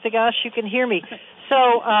and hope to gosh you can hear me.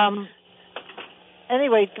 So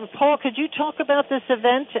anyway, Paul, could you talk about this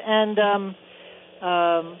event and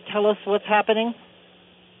tell us what's happening?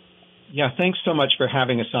 Yeah, thanks so much for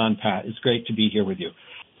having us on, Pat. It's great to be here with you.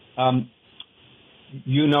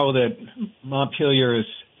 You know that Montpelier is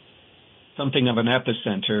something of an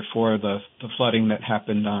epicenter for the flooding that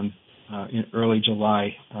happened in early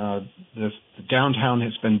July. The downtown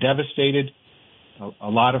has been devastated. A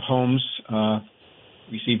lot of homes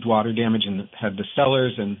received water damage and had the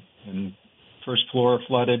cellars and first floor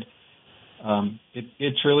flooded.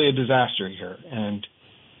 It's really a disaster here, and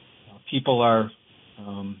people are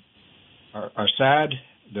sad.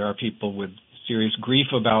 There are people with serious grief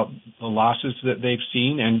about the losses that they've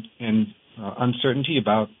seen and uncertainty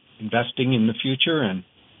about investing in the future and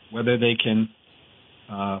whether they can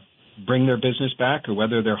bring their business back or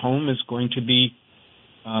whether their home is going to be,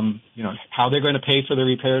 how they're going to pay for the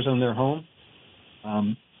repairs on their home.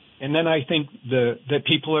 And then I think that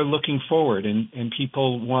people are looking forward and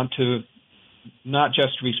people want to not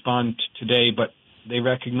just respond today, but they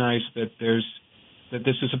recognize that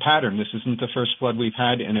this is a pattern. This isn't the first flood we've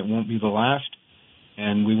had, and it won't be the last.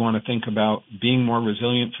 And we want to think about being more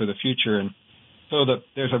resilient for the future. And so that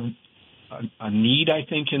there's a need, I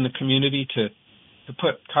think, in the community to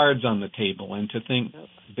put cards on the table and to think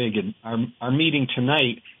big. And our meeting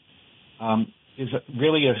tonight is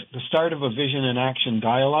really the start of a vision and action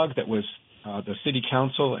dialogue that was the City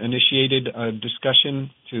Council initiated a discussion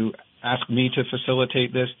to ask me to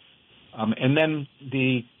facilitate this. And then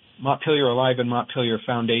the Montpelier Alive and Montpelier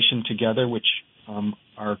Foundation together, which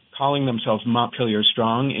are calling themselves Montpelier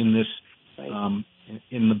Strong in this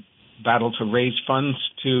in the battle to raise funds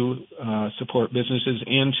to support businesses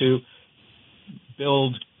and to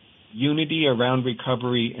build unity around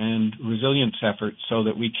recovery and resilience efforts so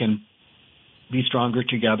that we can be stronger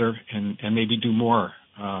together and maybe do more.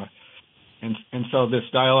 And so this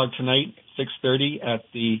dialogue tonight, 6:30 at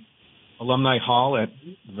the Alumni Hall at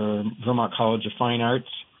the Vermont College of Fine Arts,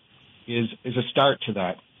 is a start to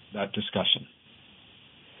that discussion.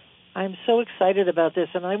 I'm so excited about this,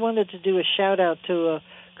 and I wanted to do a shout-out to a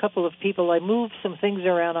couple of people. I moved some things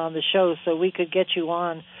around on the show so we could get you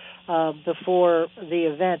on before the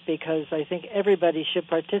event because I think everybody should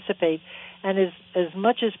participate. And as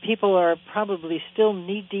much as people are probably still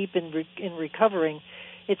knee-deep in recovering,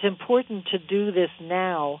 it's important to do this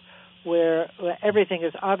now where everything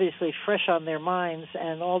is obviously fresh on their minds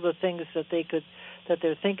and all the things that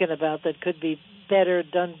they're thinking about that could be better,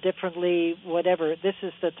 done differently, whatever. This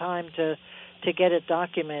is the time to get it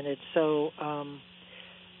documented. So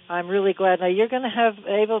I'm really glad. Now you're going to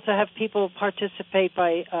able to have people participate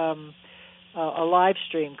by a live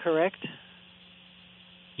stream, correct?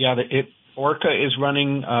 Yeah, Orca is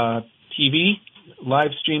running TV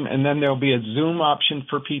live stream, and then there'll be a Zoom option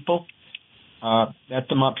for people at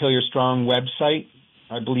the Montpelier Strong website.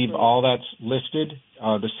 I believe all that's listed.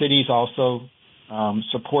 The city's also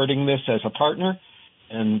supporting this as a partner,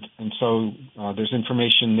 and so there's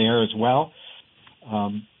information there as well.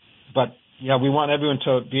 But yeah, we want everyone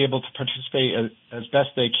to be able to participate as best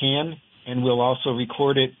they can, and we'll also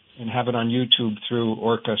record it and have it on YouTube through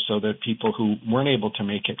Orca so that people who weren't able to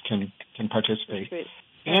make it can participate.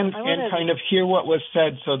 And kind of hear what was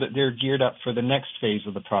said so that they're geared up for the next phase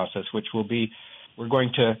of the process, which will be we're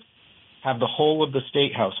going to have the whole of the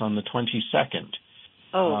State House on the 22nd.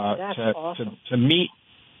 Oh, that's awesome. To meet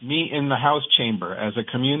in the House chamber as a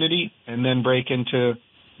community and then break into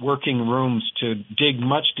working rooms to dig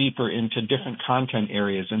much deeper into different content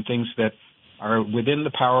areas and things that are within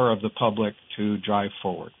the power of the public to drive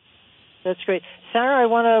forward. That's great. Sarah, I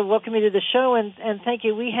want to welcome you to the show, and thank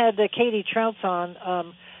you. We had Katie Trouts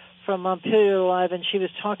on from Montpelier Live, and she was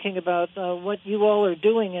talking about what you all are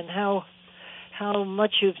doing and how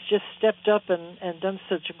much you've just stepped up and done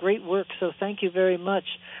such great work. So thank you very much.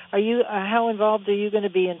 How involved are you going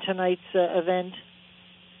to be in tonight's event?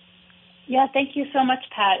 Yeah, thank you so much,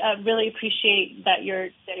 Pat. I really appreciate that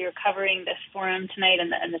you're covering this forum tonight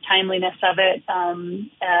and the timeliness of it.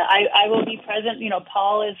 I will be present. You know,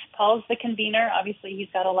 Paul's the convener. Obviously, he's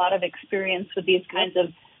got a lot of experience with these kinds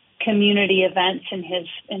of community events in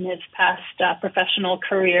his past professional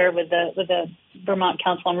career with the Vermont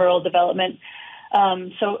Council on Rural Development.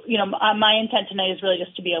 So, you know, my intent tonight is really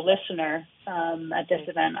just to be a listener at this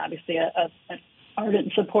event. Obviously, an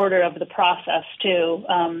ardent supporter of the process too.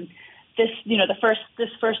 This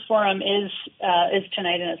first forum is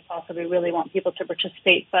tonight, and as possible, we really want people to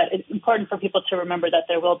participate. But it's important for people to remember that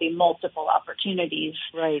there will be multiple opportunities.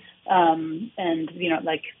 Right. And you know,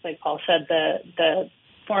 like Paul said, the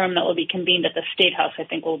forum that will be convened at the State House, I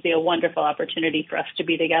think will be a wonderful opportunity for us to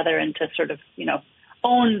be together and to sort of,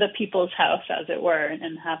 own the people's house, as it were,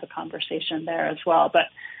 and have a conversation there as well. But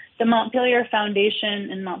the Montpelier Foundation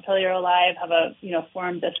and Montpelier Alive have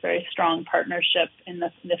formed this very strong partnership in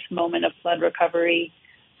this moment of flood recovery.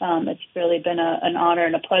 It's really been an honor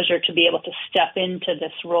and a pleasure to be able to step into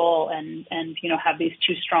this role and have these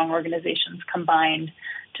two strong organizations combined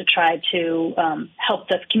to try to help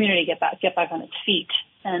the community get back on its feet.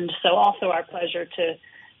 And so also our pleasure to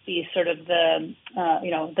be sort of the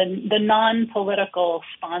non-political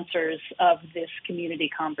sponsors of this community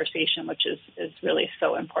conversation, which is really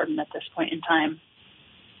so important at this point in time.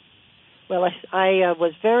 Well, I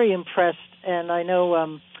was very impressed, and I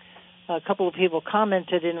know a couple of people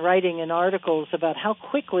commented in writing in articles about how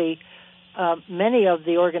quickly many of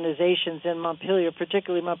the organizations in Montpelier,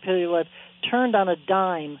 particularly Montpelier Life, turned on a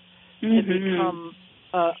dime to become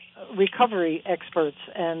recovery experts,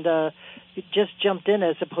 and just jumped in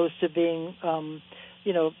as opposed to being,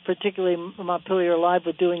 particularly Montpelier Live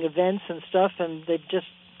with doing events and stuff, and they've just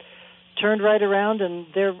turned right around, and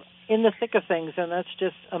they're in the thick of things, and that's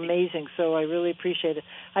just amazing. So I really appreciate it.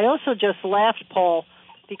 I also just laughed, Paul,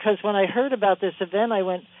 because when I heard about this event, I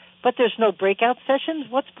went, but there's no breakout sessions?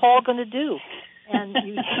 What's Paul going to do? And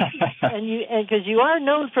because you are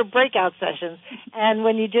known for breakout sessions, and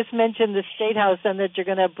when you just mentioned the State House and that you're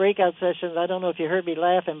going to have breakout sessions, I don't know if you heard me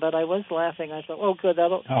laughing, but I was laughing. I thought, oh, good,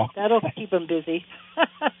 that'll keep them busy.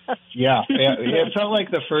 Yeah, it felt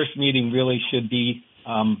like the first meeting really should be,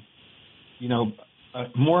 more,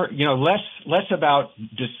 less about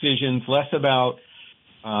decisions, less about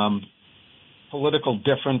political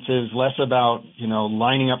differences, less about,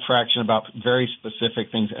 lining up for action about very specific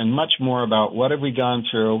things, and much more about what have we gone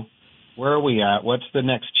through, where are we at, what's the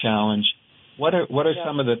next challenge, what are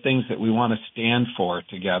some of the things that we want to stand for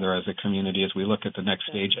together as a community as we look at the next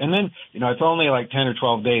stage. And then, it's only like 10 or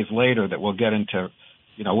 12 days later that we'll get into,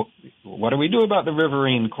 what do we do about the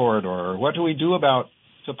Riverine corridor, or what do we do about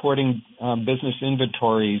supporting business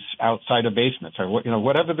inventories outside of basements, or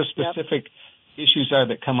whatever the specific issues are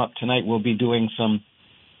that come up tonight. We'll be doing some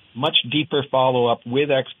much deeper follow-up with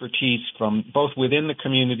expertise from both within the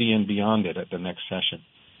community and beyond it at the next session.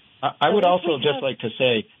 I would also just like to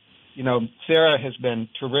say, Sarah has been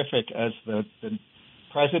terrific as the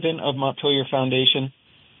president of Montpelier Foundation.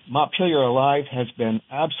 Montpelier Alive has been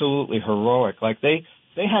absolutely heroic. Like they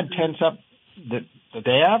had tents up the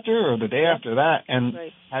day after or the day after that, and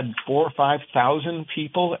had 4,000 or 5,000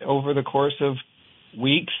 people over the course of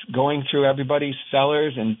weeks going through everybody's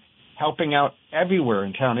cellars and helping out everywhere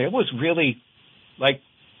in town. It was really, like,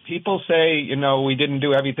 people say, we didn't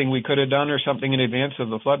do everything we could have done or something in advance of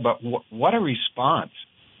the flood, but what a response.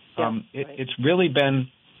 It's really been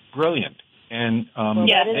brilliant, and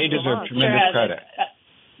they deserve tremendous credit.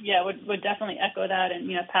 Would definitely echo that. And,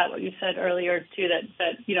 Pat, what you said earlier, too, that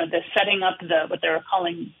the setting up what they were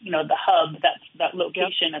calling, the hub, that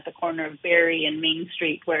location at the corner of Barbieri and Main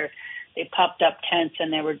Street, where they popped up tents,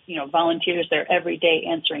 and there were, volunteers there every day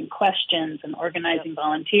answering questions and organizing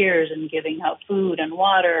volunteers and giving out food and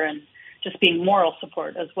water and just being moral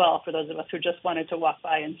support as well for those of us who just wanted to walk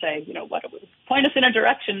by and say, point us in a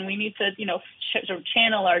direction. We need to, sort of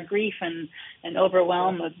channel our grief and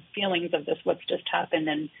overwhelm the feelings of what's just happened.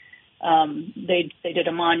 And they did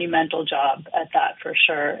a monumental job at that for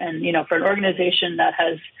sure. And, for an organization that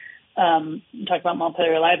has, talk about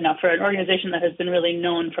Montpelier Live now, for an organization that has been really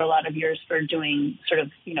known for a lot of years for doing sort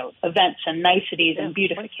of, events and niceties and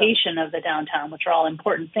beautification of the downtown, which are all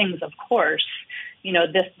important things, of course,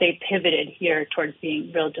 they pivoted here towards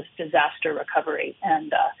being real just disaster recovery.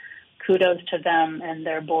 And kudos to them and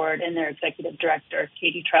their board and their executive director,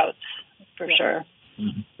 Katie Trouts, for sure.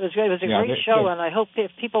 It was great. It was a great show, and I hope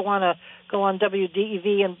if people want to go on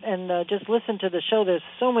WDEV and just listen to the show, there's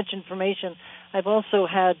so much information. I've also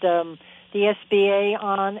had the SBA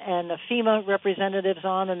on and the FEMA representatives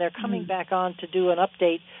on, and they're coming back on to do an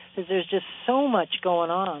update because there's just so much going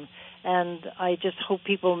on. And I just hope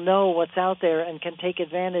people know what's out there and can take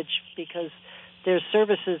advantage, because there's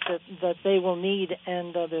services that they will need,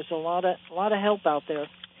 and there's a lot of help out there.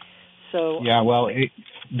 So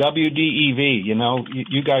WDEV,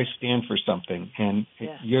 you guys stand for something, and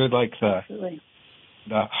you're like the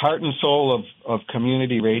heart and soul of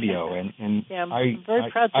community radio, and I'm very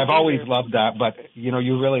proud to I've always loved that, but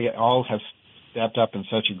you really all have stepped up in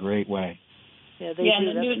such a great way. Yeah,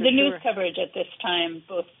 the news coverage at this time,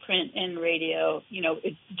 both print and radio,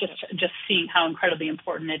 just seeing how incredibly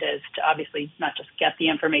important it is to obviously not just get the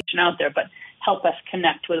information out there, but help us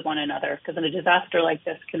connect with one another. Because in a disaster like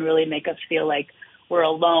this can really make us feel like we're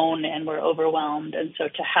alone and we're overwhelmed. And so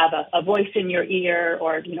to have a voice in your ear,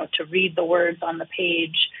 or, to read the words on the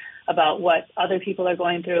page about what other people are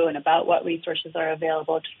going through and about what resources are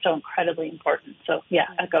available, it's so incredibly important. So, yeah,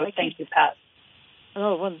 thank you, Pat.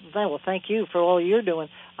 Oh, well, thank you for all you're doing.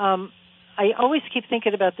 I always keep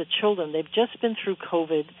thinking about the children. They've just been through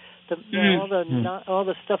COVID, all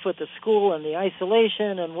the stuff with the school and the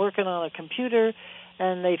isolation and working on a computer,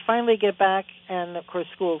 and they finally get back, and, of course,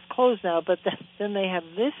 school's closed now, but then they have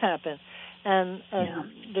this happen, and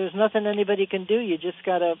there's nothing anybody can do. You just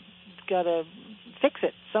gotta fix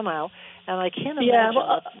it somehow. And I can't imagine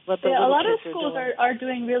what the little a lot of kids schools are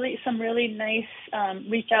doing some really nice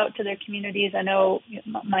reach out to their communities. I know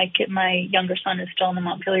my younger son is still in the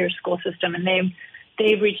Montpelier school system, and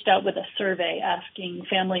they've reached out with a survey asking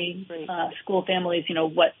school families,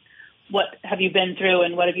 what have you been through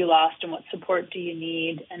and what have you lost and what support do you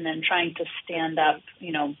need, and then trying to stand up,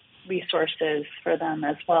 resources for them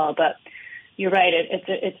as well. But you're right.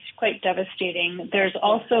 It's quite devastating. There is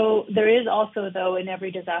also, though, in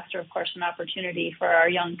every disaster, of course, an opportunity for our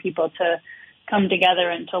young people to come together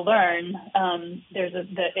and to learn.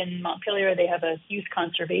 In Montpelier, they have a youth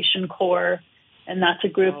conservation corps, and that's a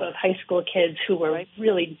group of high school kids who were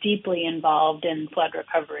really deeply involved in flood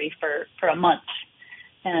recovery for a month.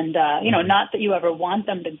 And, not that you ever want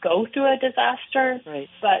them to go through a disaster,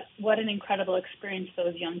 but what an incredible experience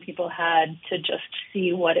those young people had to just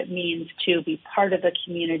see what it means to be part of a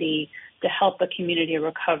community, to help the community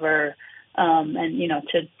recover, and,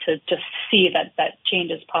 to just see that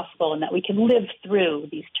change is possible and that we can live through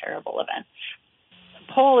these terrible events.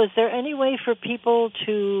 Paul, is there any way for people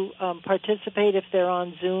to participate if they're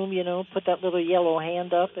on Zoom, put that little yellow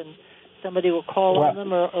hand up and somebody will call on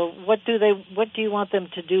them, or what do you want them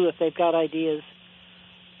to do if they've got ideas?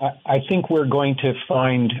 I think we're going to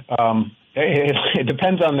find. It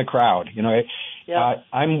depends on the crowd,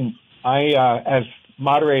 as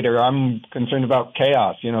moderator, I'm concerned about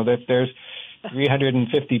chaos. That there's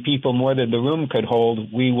 350 people more than the room could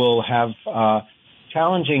hold. We will have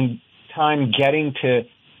challenging time getting to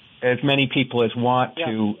as many people as want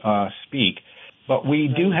to speak, but we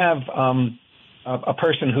do have. A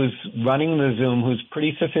person who's running the Zoom, who's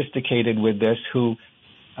pretty sophisticated with this, who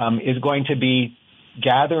is going to be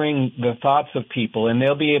gathering the thoughts of people, and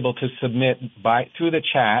they'll be able to submit through the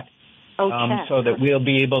chat, so that we'll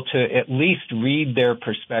be able to at least read their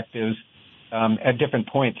perspectives at different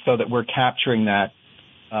points, so that we're capturing that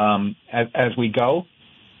as we go.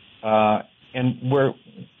 And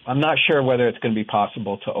I'm not sure whether it's going to be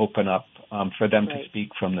possible to open up for them to speak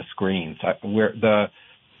from the screens.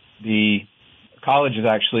 The college is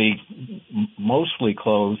actually mostly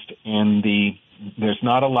closed, and there's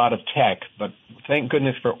not a lot of tech, but thank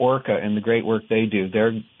goodness for Orca and the great work they do.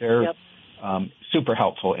 They're super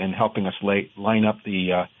helpful in helping us line up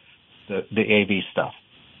the AV stuff.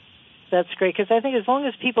 That's great, because I think as long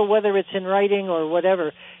as people, whether it's in writing or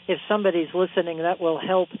whatever, if somebody's listening, that will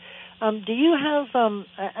help. Do you have?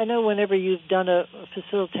 I know whenever you've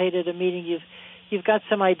facilitated a meeting, you've got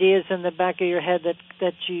some ideas in the back of your head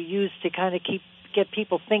that you use to kind of get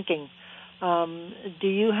people thinking. Do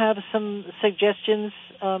you have some suggestions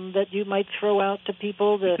that you might throw out to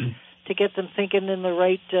people to get them thinking in the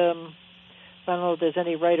right? I don't know if there's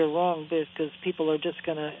any right or wrong, because people are just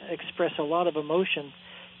going to express a lot of emotion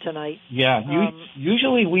tonight. Yeah,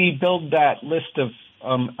 usually we build that list of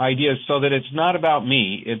ideas so that it's not about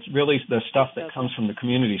me. It's really the stuff that comes from the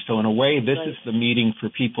community. So in a way, this is the meeting for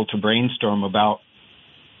people to brainstorm about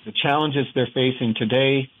the challenges they're facing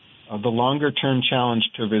today, the longer-term challenge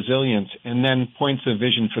to resilience, and then points of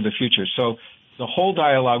vision for the future. So the whole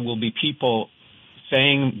dialogue will be people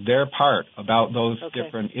saying their part about those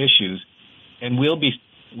different issues, and we'll be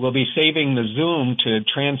saving the Zoom to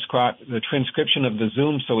the transcription of the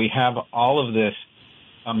Zoom, so we have all of this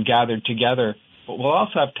gathered together. But we'll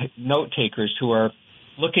also have note takers who are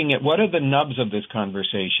looking at what are the nubs of this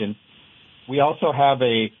conversation. We also have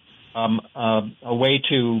a way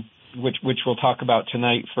to, which we'll talk about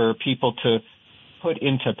tonight, for people to put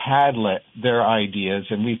into Padlet their ideas,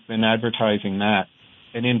 and we've been advertising that.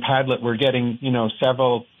 And in Padlet, we're getting,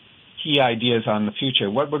 several key ideas on the future.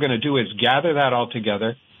 What we're going to do is gather that all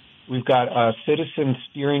together. We've got a citizen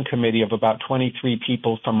steering committee of about 23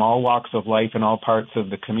 people from all walks of life and all parts of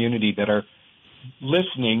the community that are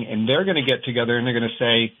listening, and they're going to get together and they're going to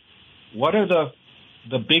say, what are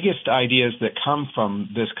the biggest ideas that come from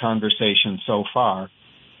this conversation so far,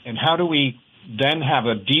 and how do we then have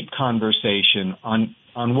a deep conversation on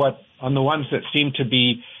the ones that seem to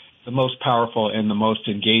be the most powerful and the most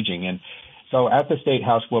engaging. And so at the State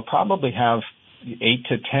House, we'll probably have 8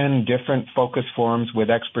 to 10 different focus forums with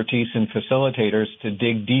expertise and facilitators to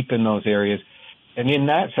dig deep in those areas. And in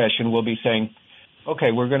that session, we'll be saying,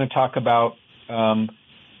 okay, we're going to talk about,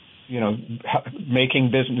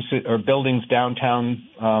 making businesses or buildings downtown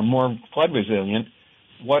more flood resilient.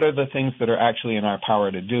 What are the things that are actually in our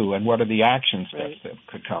power to do, and what are the action steps that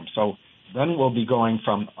could come? So then we'll be going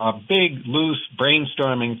from a big, loose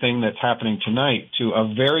brainstorming thing that's happening tonight to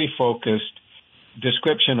a very focused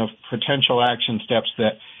description of potential action steps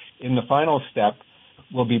that in the final step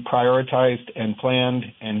will be prioritized and planned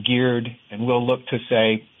and geared, and we'll look to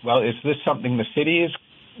say, well, is this something the city is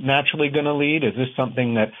naturally going to lead? Is this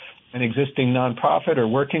something that an existing nonprofit or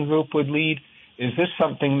working group would lead? Is this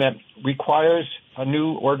something that requires a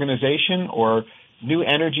new organization or new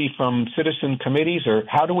energy from citizen committees, or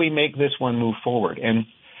how do we make this one move forward? And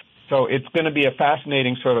so it's going to be a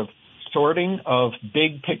fascinating sort of sorting of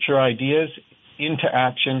big picture ideas into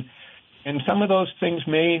action. And some of those things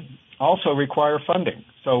may also require funding.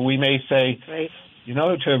 So we may say,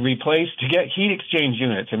 to get heat exchange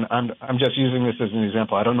units, and I'm just using this as an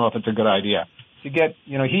example. I don't know if it's a good idea. To get,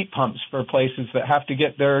 heat pumps for places that have to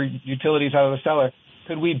get their utilities out of the cellar,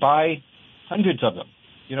 could we buy hundreds of them?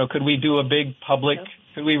 Could we do a big public,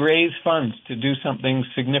 could we raise funds to do something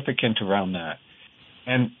significant around that?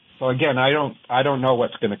 And so again, I don't know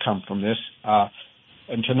what's going to come from this.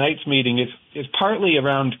 And tonight's meeting is partly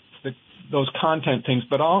around those content things,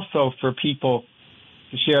 but also for people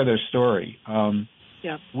to share their story.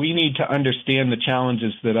 We need to understand the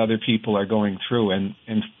challenges that other people are going through.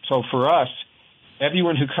 And so for us,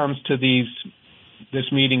 everyone who comes to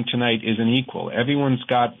this meeting tonight is an equal. Everyone's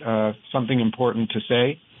got something important to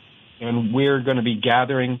say, and we're going to be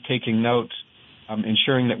gathering, taking notes,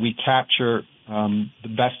 ensuring that we capture the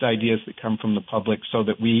best ideas that come from the public so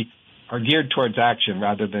that we are geared towards action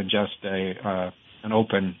rather than just an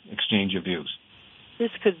open exchange of views.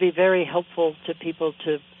 This could be very helpful to people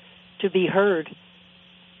to be heard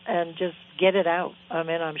and just get it out. I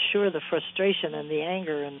mean, I'm sure the frustration and the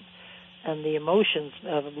anger and the emotions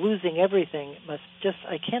of losing everything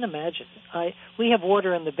I can't imagine. We have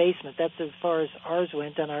water in the basement. That's as far as ours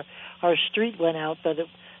went, and our street went out, but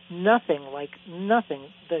nothing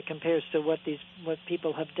that compares to what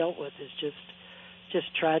people have dealt with is just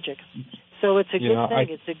tragic. So it's a good thing.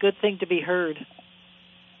 It's a good thing to be heard.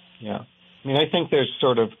 Yeah. I mean, I think there's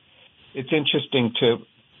it's interesting to,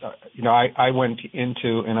 I went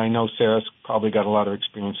into, and I know Sarah's probably got a lot of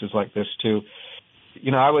experiences like this too.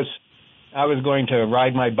 I was going to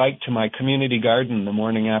ride my bike to my community garden the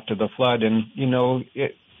morning after the flood, and,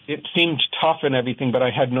 it seemed tough and everything, but I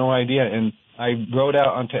had no idea. And I rode out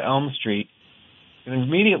onto Elm Street and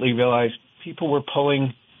immediately realized people were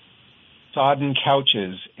pulling sodden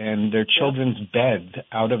couches and their children's beds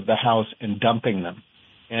out of the house and dumping them.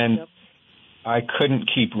 And I couldn't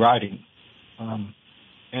keep riding.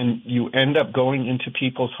 And you end up going into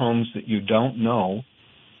people's homes that you don't know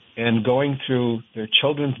and going through their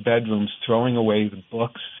children's bedrooms, throwing away the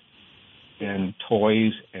books and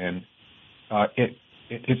toys. And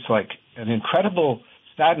it's like an incredible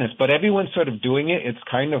sadness, but everyone's sort of doing it. It's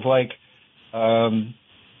kind of like,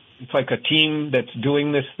 it's like a team that's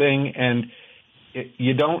doing this thing, and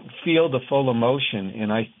you don't feel the full emotion.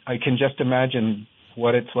 And I can just imagine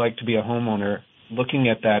what it's like to be a homeowner looking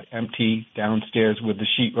at that empty downstairs with the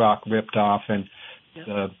sheetrock ripped off and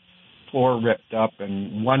the floor ripped up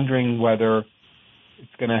and wondering whether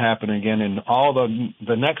it's going to happen again. And all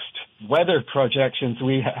the next weather projections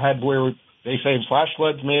we had where they say flash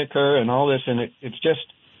floods may occur and all this, and it's just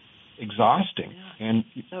exhausting. And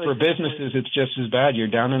for businesses, it's just as bad. You're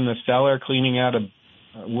down in the cellar cleaning out,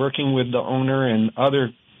 working with the owner and other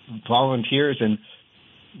volunteers, and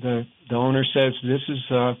the owner says, "This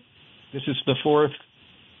is the fourth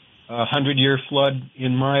 100-year flood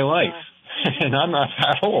in my life, and I'm not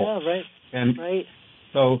that old." Yeah, right. And right.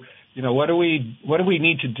 So, what do we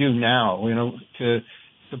need to do now? To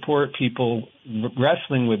support people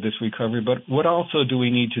wrestling with this recovery, but what also do we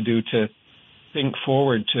need to do to think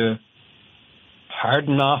forward to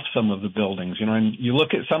harden off some of the buildings? And you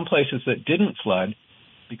look at some places that didn't flood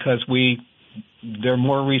because they're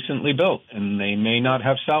more recently built, and they may not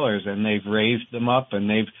have cellars, and they've raised them up, and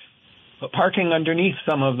they've put parking underneath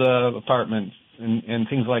some of the apartments and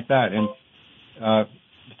things like that. And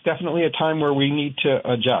it's definitely a time where we need to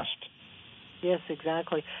adjust. Yes,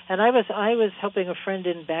 exactly. And I was helping a friend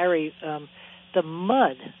in Barrie. The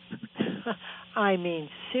mud, I mean,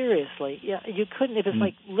 seriously, you couldn't. It was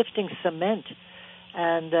like lifting cement.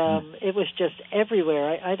 And it was just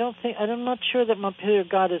everywhere. I'm not sure that Montpelier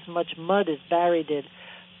got as much mud as Barrie did,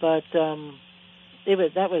 but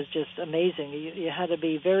that was just amazing. You had to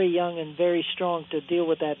be very young and very strong to deal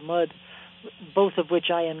with that mud, both of which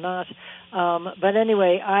I am not. But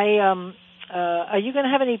anyway, are you going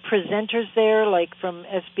to have any presenters there, like from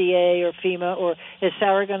SBA or FEMA, or is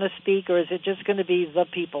Sarah going to speak, or is it just going to be the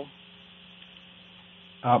people?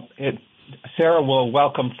 Sarah will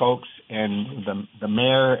welcome folks, and the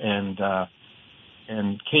mayor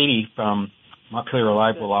and Katie from Montpelier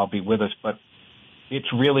Alive will all be with us, but it's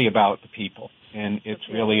really about the people, and it's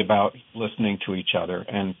really about listening to each other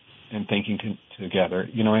and thinking together.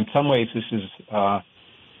 You know, in some ways, this is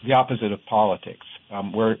the opposite of politics,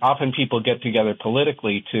 where often people get together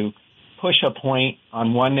politically to push a point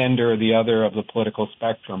on one end or the other of the political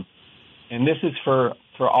spectrum. And this is for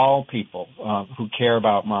all people who care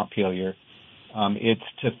about Montpelier. It's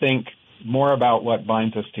to think more about what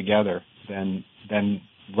binds us together than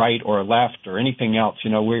right or left or anything else.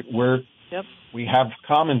 You know, we have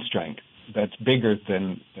common strength that's bigger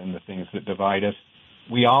than the things that divide us.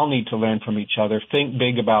 We all need to learn from each other, think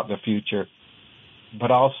big about the future,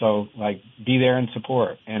 but also be there and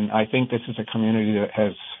support. And I think this is a community that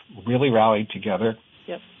has really rallied together.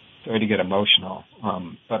 Yep. Sorry to get emotional,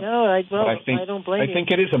 but I don't blame you. I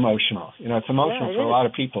think it is emotional. You know, it's emotional for a lot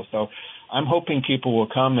of people. So I'm hoping people will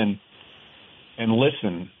come and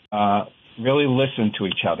listen, really listen to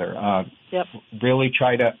each other. Really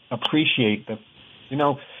try to appreciate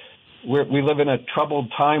we live in a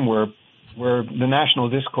troubled time where the national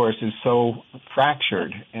discourse is so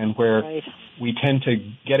fractured, and where we tend to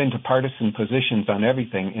get into partisan positions on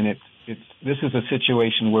everything. And this is a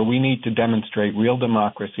situation where we need to demonstrate real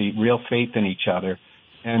democracy, real faith in each other,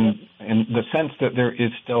 and the sense that there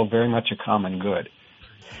is still very much a common good.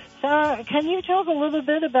 Sarah, can you talk a little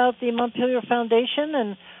bit about the Montpelier Foundation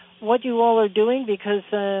and what you all are doing? Because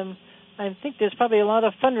I think there's probably a lot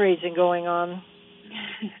of fundraising going on.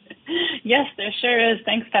 Yes, there sure is.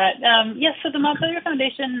 Thanks, Pat. So the Montpelier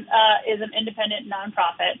Foundation is an independent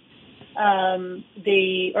nonprofit.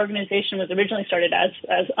 The organization was originally started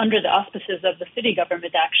as under the auspices of the city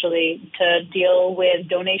government, actually, to deal with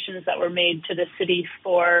donations that were made to the city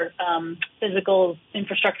for physical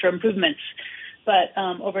infrastructure improvements. But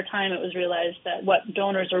over time, it was realized that what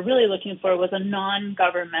donors were really looking for was a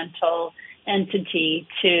non-governmental entity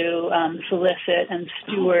to solicit and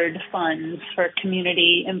steward funds for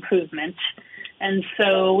community improvement. And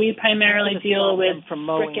so we primarily deal with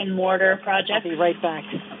brick and mortar projects. I'll be right back.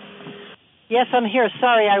 Yes, I'm here.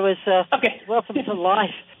 Sorry, I was welcome to live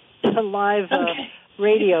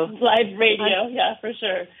radio. Live radio, yeah, for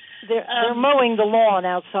sure. They're mowing the lawn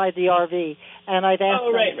outside the RV, and I'd asked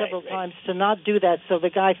them several times to not do that, so the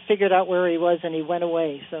guy figured out where he was and he went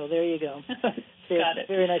away. So there you go. Got it.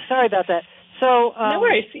 Very nice. Sorry about that. So no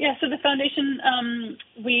worries. Yeah. So the foundation,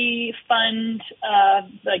 we fund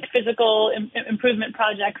physical improvement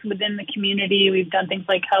projects within the community. We've done things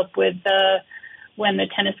like help with when the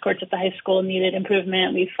tennis courts at the high school needed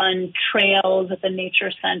improvement. We fund trails at the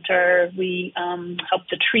nature center. We help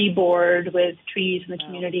the tree board with trees in the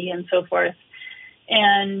community and so forth.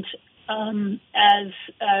 And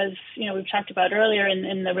as you know, we've talked about earlier,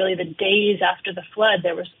 in the days after the flood,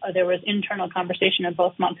 there was internal conversation of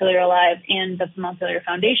both Montpelier Alive and the Montpelier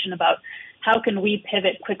Foundation about how can we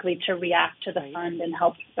pivot quickly to react to the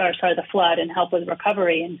the flood and help with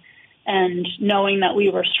recovery. And knowing that we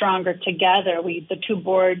were stronger together, the two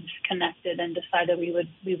boards connected and decided we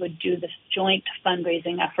would do this joint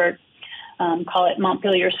fundraising effort, call it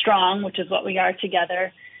Montpelier Strong, which is what we are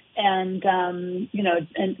together, and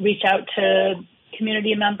and reach out to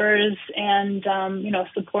community members and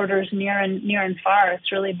supporters near and far.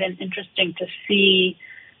 It's really been interesting to see.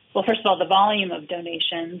 Well, first of all, the volume of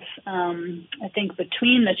donations. I think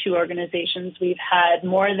between the two organizations, we've had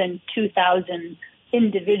more than 2,000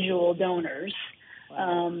 individual donors.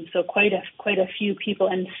 So quite a few people,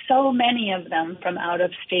 and so many of them from out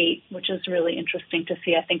of state, which is really interesting to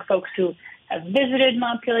see. I think folks who have visited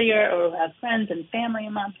Montpelier or who have friends and family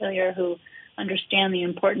in Montpelier who understand the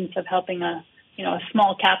importance of helping a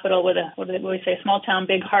small capital with a small town,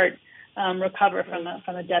 big heart, recover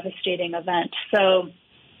from a devastating event. So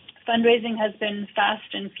fundraising has been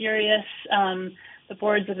fast and furious. The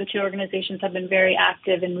boards of the two organizations have been very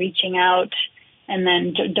active in reaching out, and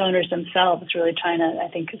then donors themselves really trying to, I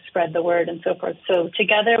think, spread the word and so forth. So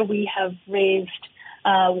together we have raised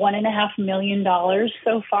 $1.5 million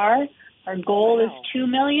so far. Our goal is $2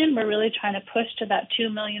 million. We're really trying to push to that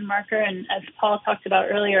 $2 million marker. And as Paul talked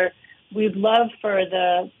about earlier, we'd love for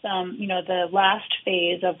the last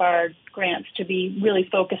phase of our grants to be really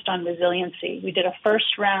focused on resiliency. We did a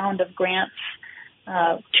first round of grants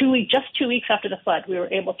 2 weeks after the flood. We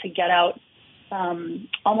were able to get out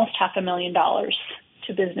almost $500,000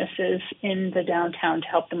 to businesses in the downtown to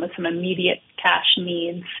help them with some immediate cash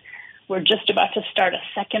needs. We're just about to start a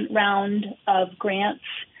second round of grants.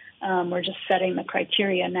 We're just setting the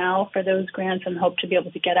criteria now for those grants and hope to be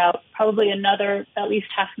able to get out probably another at least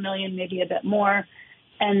 $500,000, maybe a bit more,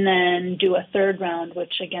 and then do a third round,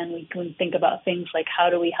 which again, we can think about things like how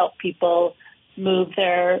do we help people move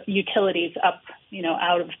their utilities up,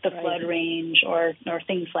 out of the flood range or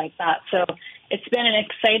things like that. So it's been an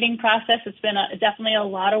exciting process. It's been definitely a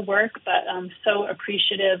lot of work, but I'm so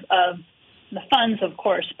appreciative of the funds, of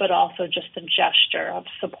course, but also just the gesture of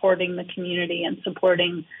supporting the community and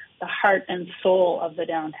supporting the heart and soul of the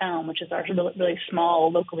downtown, which is our really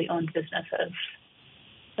small, locally owned businesses.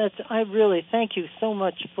 I really thank you so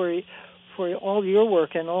much for all your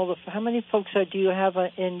work and how many folks do you have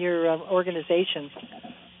in your organization?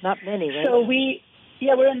 Not many, right? So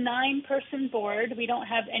we're a 9-person board. We don't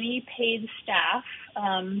have any paid staff.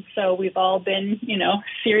 So we've all been,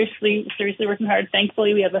 seriously working hard.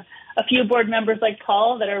 Thankfully, we have a few board members like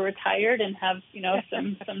Paul that are retired and have,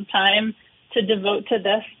 some time to devote to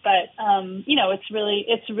this. But,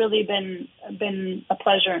 it's really been a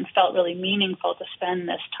pleasure and felt really meaningful to spend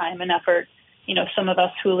this time and effort. Some of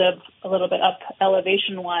us who live a little bit up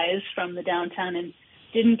elevation-wise from the downtown and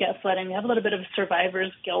didn't get flooding, we have a little bit of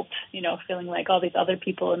survivor's guilt, feeling like all these other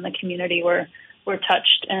people in the community were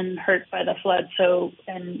touched and hurt by the flood. So,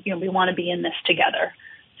 we want to be in this together.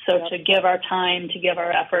 So to give our time, to give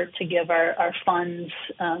our effort, to give our funds,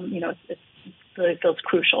 it really feels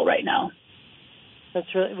crucial right now.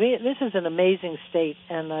 This is an amazing state,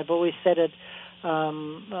 and I've always said it.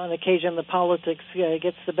 On occasion, the politics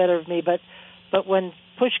gets the better of me, but when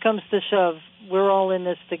push comes to shove, we're all in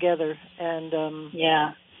this together, and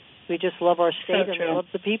we just love our state and we love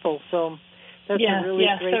the people. So that's a really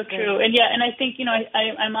great so thing. True. And I think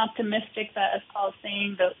I'm optimistic that, as Paul's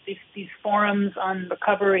saying, that these forums on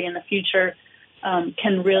recovery in the future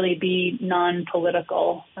can really be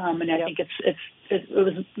non-political, and I think it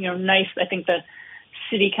was nice. I think that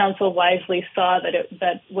City Council wisely saw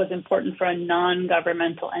that was important for a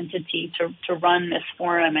non-governmental entity to run this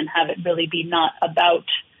forum and have it really be not about,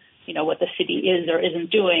 what the city is or isn't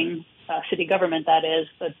doing, city government that is,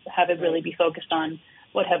 but have it really be focused on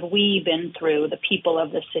what have we been through, the people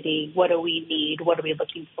of the city, what do we need, what are we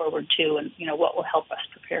looking forward to, and, what will help us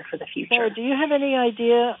prepare for the future. Sarah, do you have any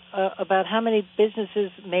idea about how many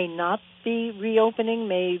businesses may not be reopening,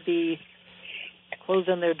 may be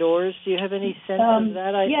closing their doors? Do you have any sense of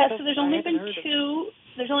that? So there's only been two.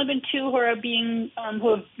 There's only been two who are being who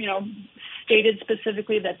have stated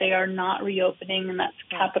specifically that they are not reopening, and that's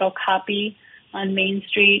Capital Copy on Main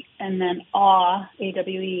Street and then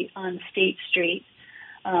AWE on State Street.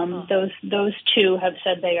 Those two have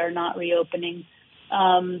said they are not reopening.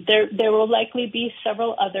 There will likely be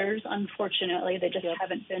several others. Unfortunately, they just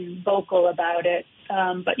haven't been vocal about it.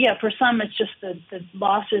 But for some, it's just the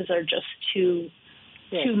losses are just too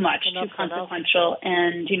much, too consequential,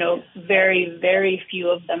 and very, very few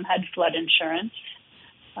of them had flood insurance,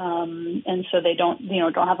 and so they don't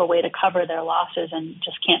have a way to cover their losses and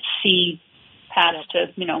just can't see past to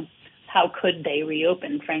how could they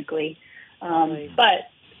reopen, frankly. But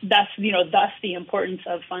that's thus the importance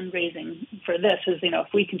of fundraising for this is if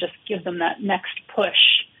we can just give them that next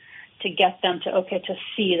push to get them to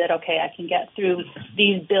see that I can get through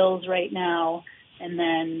these bills right now. And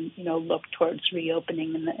then, look towards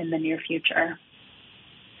reopening in the near future.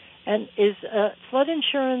 And is flood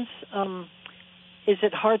insurance, is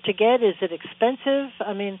it hard to get? Is it expensive?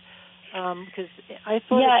 I mean, because I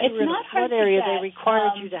thought if you were in a flood area, they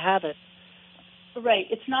required you to have it. Right.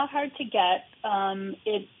 It's not hard to get.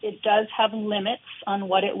 It does have limits on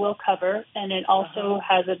what it will cover, and it also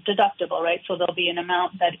has a deductible, right? So there'll be an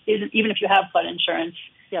amount that isn't, even if you have flood insurance,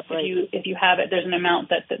 if you have it, there's an amount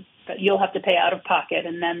that you'll have to pay out of pocket,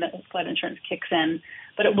 and then the flood insurance kicks in.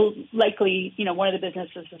 But it will likely, one of the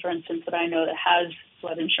businesses, for instance, that I know that has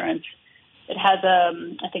flood insurance, it has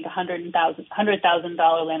I think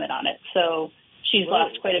 $100,000 limit on it. So she's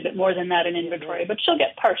lost quite a bit more than that in inventory, but she'll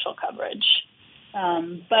get partial coverage.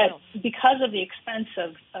 But because of the expense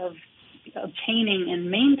of obtaining and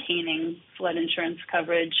maintaining flood insurance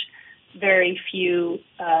coverage, very few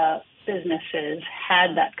businesses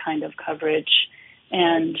had that kind of coverage,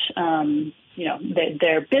 and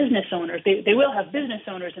their business owners, they will have business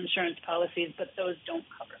owners insurance policies, but those don't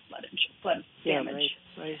cover flood damage.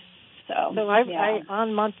 Right. So I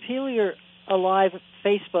on Montpelier Alive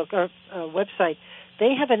Facebook or website,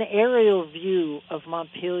 they have an aerial view of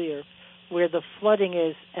Montpelier where the flooding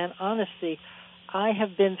is, and honestly, I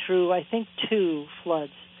have been through, I think, 2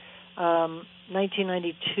 floods.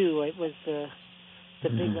 1992, it was the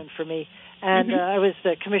big one for me. And I was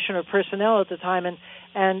the commissioner of personnel at the time,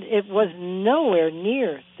 and it was nowhere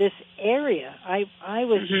near this area. I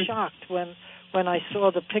was shocked when I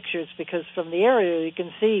saw the pictures, because from the area you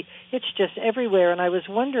can see it's just everywhere. And I was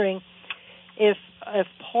wondering if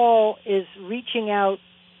Paul is reaching out.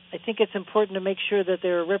 I think it's important to make sure that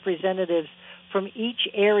there are representatives from each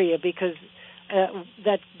area, because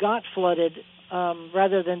that got flooded,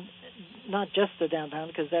 rather than not just the downtown,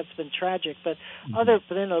 because that's been tragic, but other,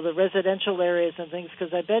 the residential areas and things,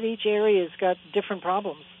 because I bet each area has got different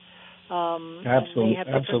problems.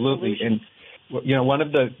 Absolutely. And one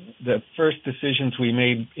of the first decisions we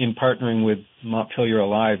made in partnering with Montpelier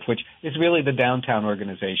Alive, which is really the downtown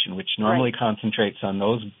organization, which normally concentrates on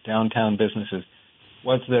those downtown businesses,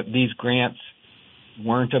 was that these grants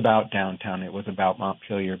weren't about downtown. It was about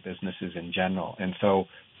Montpelier businesses in general. And so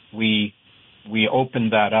we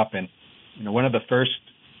opened that up. And one of the first,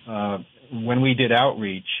 when we did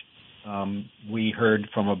outreach, we heard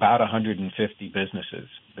from about 150 businesses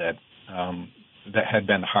that had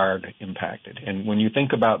been hard impacted. And when you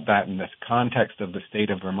think about that in the context of the state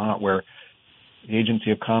of Vermont, where the Agency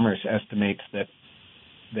of Commerce estimates that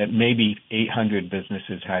maybe 800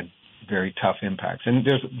 businesses had very tough impacts. And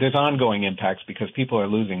there's ongoing impacts because people are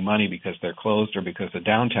losing money because they're closed or because the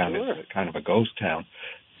downtown is kind of a ghost town.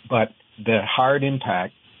 But the hard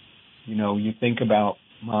impact, you think about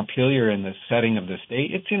Montpelier in the setting of the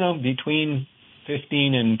state, it's, between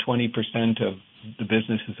 15 and 20% of the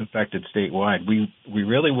businesses affected statewide. We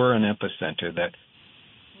really were an epicenter that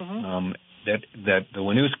the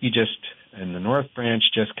Winooski and the North Branch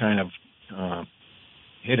just kind of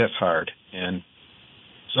hit us hard. And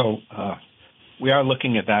so we are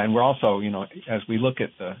looking at that. And we're also, as we look at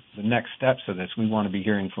the next steps of this, we want to be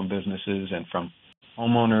hearing from businesses and from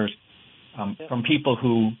homeowners, from people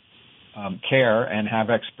who care and have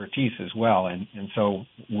expertise as well. And so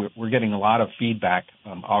we're getting a lot of feedback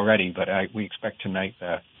already, but we expect tonight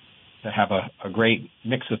to have a great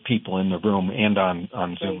mix of people in the room and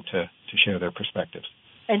on Zoom to share their perspectives.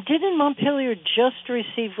 And didn't Montpelier just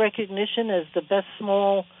receive recognition as the best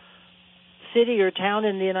small city or town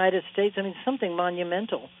in the United States? I mean, something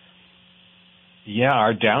monumental. Yeah,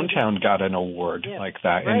 our downtown got an award like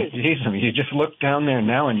that. Right. And you just look down there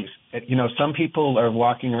now, and some people are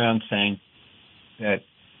walking around saying that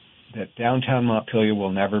downtown Montpelier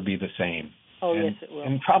will never be the same. Oh, yes, it will.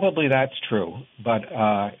 And probably that's true. But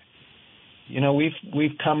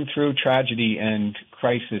we've come through tragedy and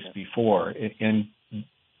crisis before, and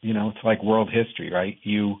it's like world history, right?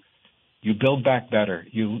 You build back better.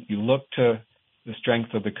 You look to the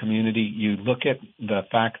strength of the community. You look at the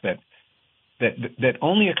fact that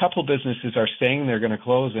only a couple businesses are saying they're going to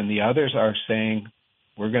close, and the others are saying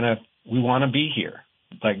we want to be here.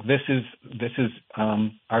 Like this is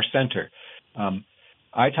our center.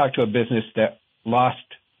 I talked to a business that lost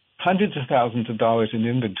hundreds of thousands of dollars in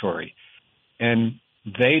inventory, and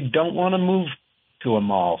they don't want to move to a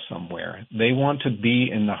mall somewhere. They want to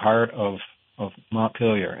be in the heart of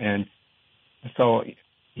Montpelier, and so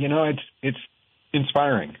it's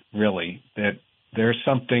inspiring, really, that there's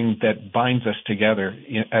something that binds us together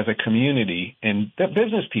as a community, and that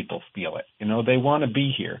business people feel it. They want to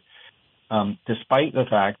be here, despite the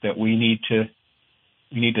fact that we need to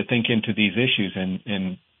think into these issues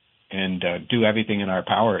and do everything in our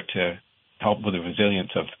power to help with the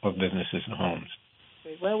resilience of businesses and homes.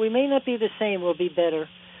 Well, we may not be the same. We'll be better,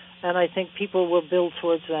 and I think people will build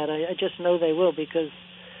towards that. I just know they will, because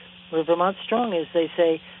we're Vermont strong, as they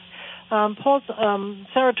say. Paul,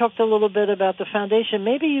 Sarah talked a little bit about the foundation.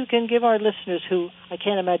 Maybe you can give our listeners, who I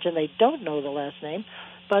can't imagine they don't know the last name,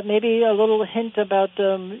 but maybe a little hint about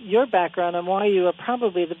your background and why you are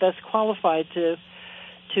probably the best qualified to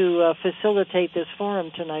facilitate this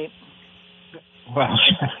forum tonight. Well,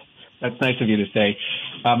 that's nice of you to say.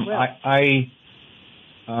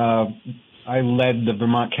 I led the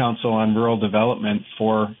Vermont Council on Rural Development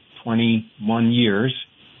for 21 years,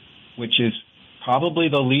 which is probably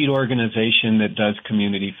the lead organization that does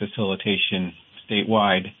community facilitation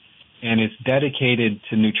statewide, and it's dedicated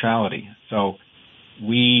to neutrality. So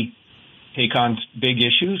we take on big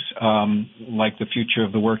issues like the future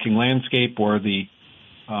of the working landscape or the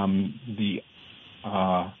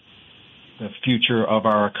future of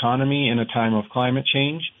our economy in a time of climate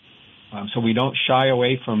change. So we don't shy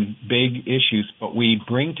away from big issues, but we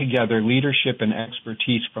bring together leadership and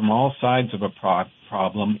expertise from all sides of a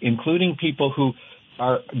problem, including people who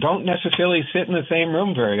don't necessarily sit in the same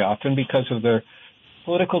room very often because of their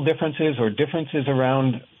political differences or differences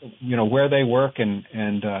around, where they work, and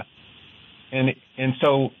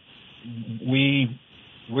so we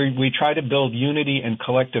we try to build unity and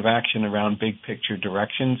collective action around big picture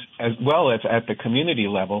directions, as well as at the community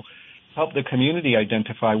level, help the community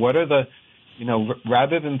identify what are the,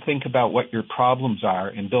 rather than think about what your problems are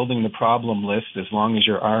and building the problem list as long as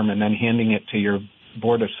your arm and then handing it to your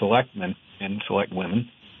board of selectmen and select women,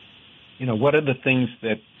 what are the things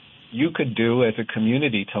that you could do as a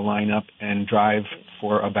community to line up and drive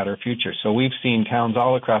for a better future? So we've seen towns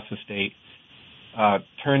all across the state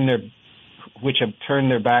which have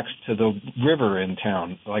turned their backs to the river in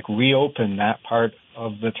town, like reopen that part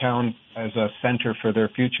of the town as a center for their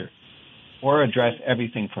future, or address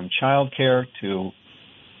everything from childcare to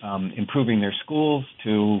improving their schools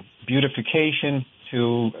to beautification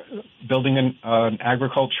to building an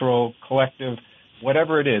agricultural collective,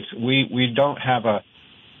 whatever it is. We don't have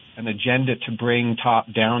an agenda to bring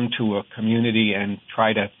top down to a community and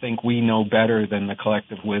try to think we know better than the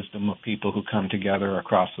collective wisdom of people who come together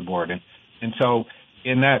across the board. And so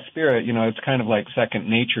in that spirit, it's kind of like second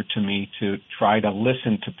nature to me to try to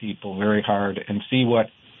listen to people very hard and see what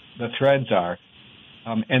the threads are,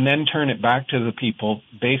 and then turn it back to the people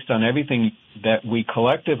based on everything that we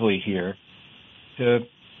collectively hear to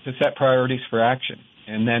set priorities for action.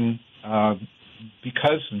 And then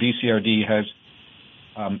because VCRD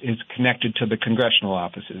is connected to the congressional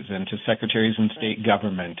offices and to secretaries in state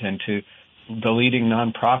government and to the leading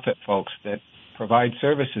nonprofit folks that provide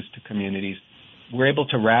services to communities, we're able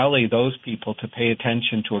to rally those people to pay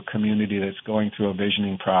attention to a community that's going through a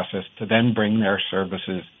visioning process to then bring their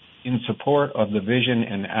services in support of the vision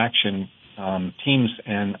and action teams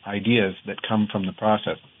and ideas that come from the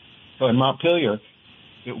process. So in Montpelier,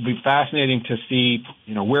 it will be fascinating to see,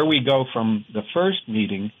 where we go from the first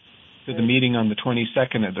meeting to the meeting on the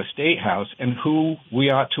 22nd at the State House, and who we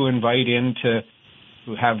ought to invite in to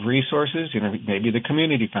have resources, maybe the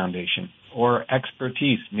Community Foundation, or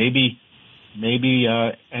expertise, maybe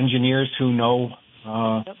engineers who know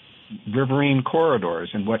riverine corridors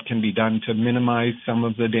and what can be done to minimize some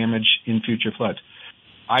of the damage in future floods.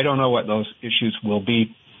 I don't know what those issues will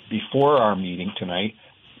be before our meeting tonight,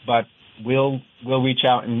 but we'll reach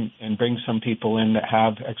out and bring some people in that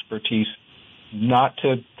have expertise, not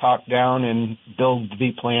to talk down and build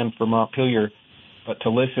the plan for Montpelier, but to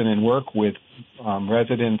listen and work with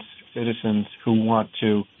residents, citizens who want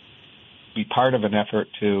to be part of an effort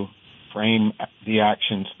to frame the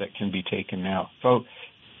actions that can be taken now. So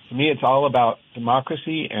to me, it's all about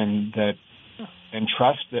democracy and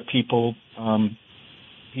trust that people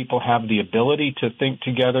have the ability to think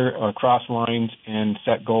together across lines and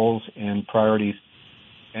set goals and priorities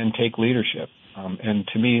and take leadership. And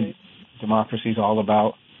to me, democracy is all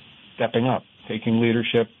about stepping up, taking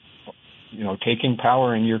leadership, taking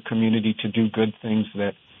power in your community to do good things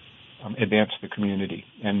that advance the community.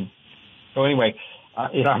 And so anyway,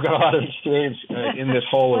 I've got a lot of experience in this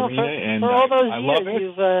whole arena, and for all those I years, love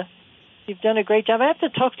it. You've done a great job. I have to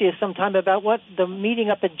talk to you sometime about what the meeting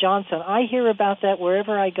up at Johnson. I hear about that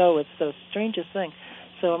wherever I go. It's the strangest thing.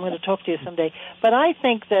 So I'm going to talk to you someday. But I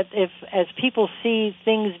think that as people see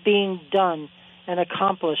things being done and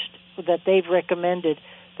accomplished that they've recommended,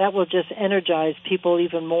 that will just energize people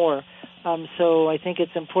even more. So I think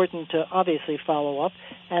it's important to obviously follow up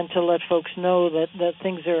and to let folks know that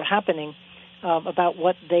things are happening about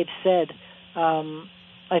what they've said.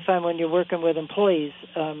 I find when you're working with employees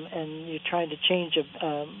and you're trying to change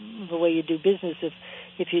the way you do business,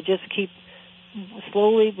 if you just keep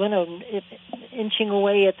slowly inching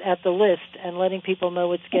away at the list and letting people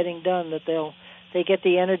know it's getting done, that they get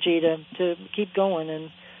the energy to keep going.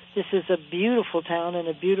 And this is a beautiful town and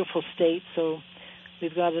a beautiful state, so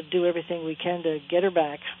we've got to do everything we can to get her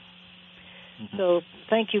back. Mm-hmm. So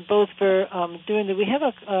thank you both for doing that. We have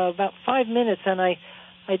about 5 minutes, and I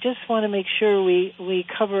just want to make sure we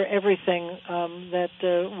cover everything that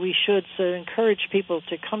we should, so encourage people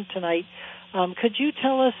to come tonight. Could you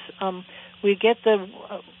tell us,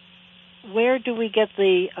 where do we get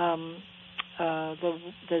the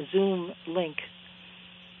Zoom link?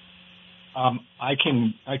 I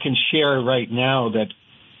can share right now that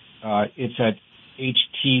it's at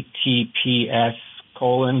https://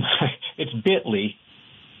 it's bit.ly,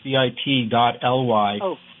 bit.ly,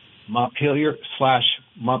 Montpelier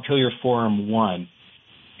Forum 1.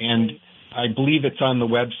 And I believe it's on the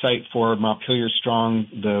website for Montpelier Strong,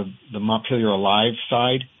 the Montpelier Alive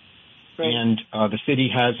side. Right. And the city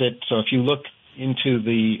has it. So if you look into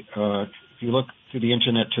to the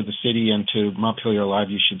internet to the city and to Montpelier Alive,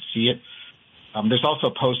 you should see it. There's also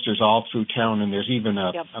posters all through town, and there's even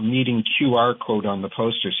a meeting QR code on the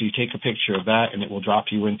poster. So you take a picture of that, and it will drop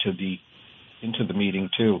you into the meeting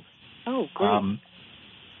too. Oh, great.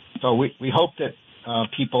 So we hope that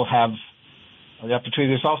people have the opportunity.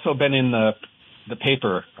 There's also been in the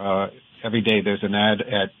paper every day. There's an ad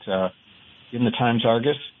in the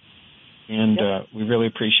Times-Argus, and we really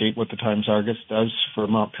appreciate what the Times-Argus does for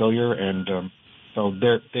Montpelier, and so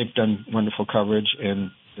they've done wonderful coverage,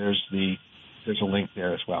 and there's a link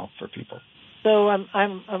there as well for people. So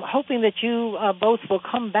I'm hoping that you both will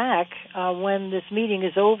come back when this meeting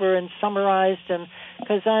is over and summarized, and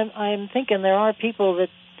because I'm thinking there are people that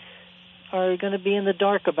are going to be in the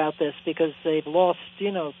dark about this because they've lost,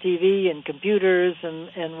 TV and computers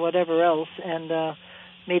and whatever else, and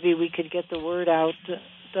maybe we could get the word out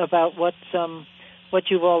about what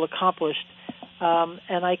you've all accomplished.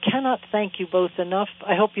 And I cannot thank you both enough.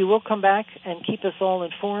 I hope you will come back and keep us all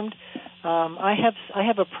informed. I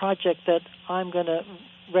have a project that I'm going to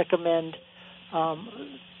recommend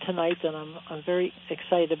tonight, and I'm very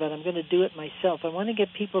excited about it. I'm going to do it myself. I want to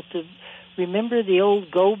get people to remember the old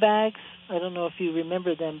go bags. I don't know if you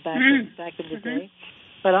remember them back in the day,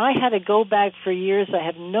 but I had a go bag for years. I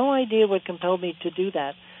had no idea what compelled me to do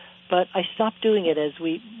that, but I stopped doing it as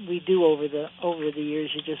we do over the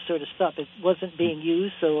years. You just sort of stop. It wasn't being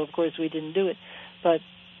used, so of course we didn't do it. But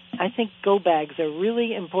I think go bags are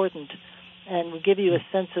really important and will give you a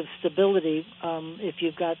sense of stability if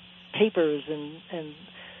you've got papers and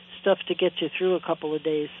stuff to get you through a couple of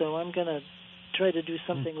days. So I'm going to try to do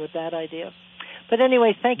something with that idea. But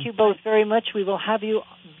anyway, thank you both very much. We will have you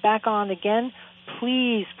back on again.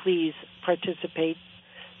 Please participate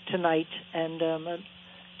tonight and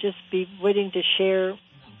just be waiting to share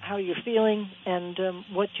how you're feeling and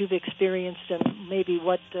what you've experienced and maybe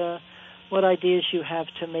what ideas you have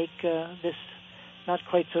to make this not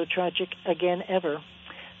quite so tragic again ever.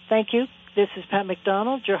 Thank you. This is Pat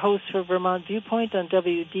McDonald, your host for Vermont Viewpoint on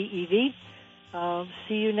WDEV.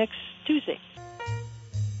 See you next Tuesday.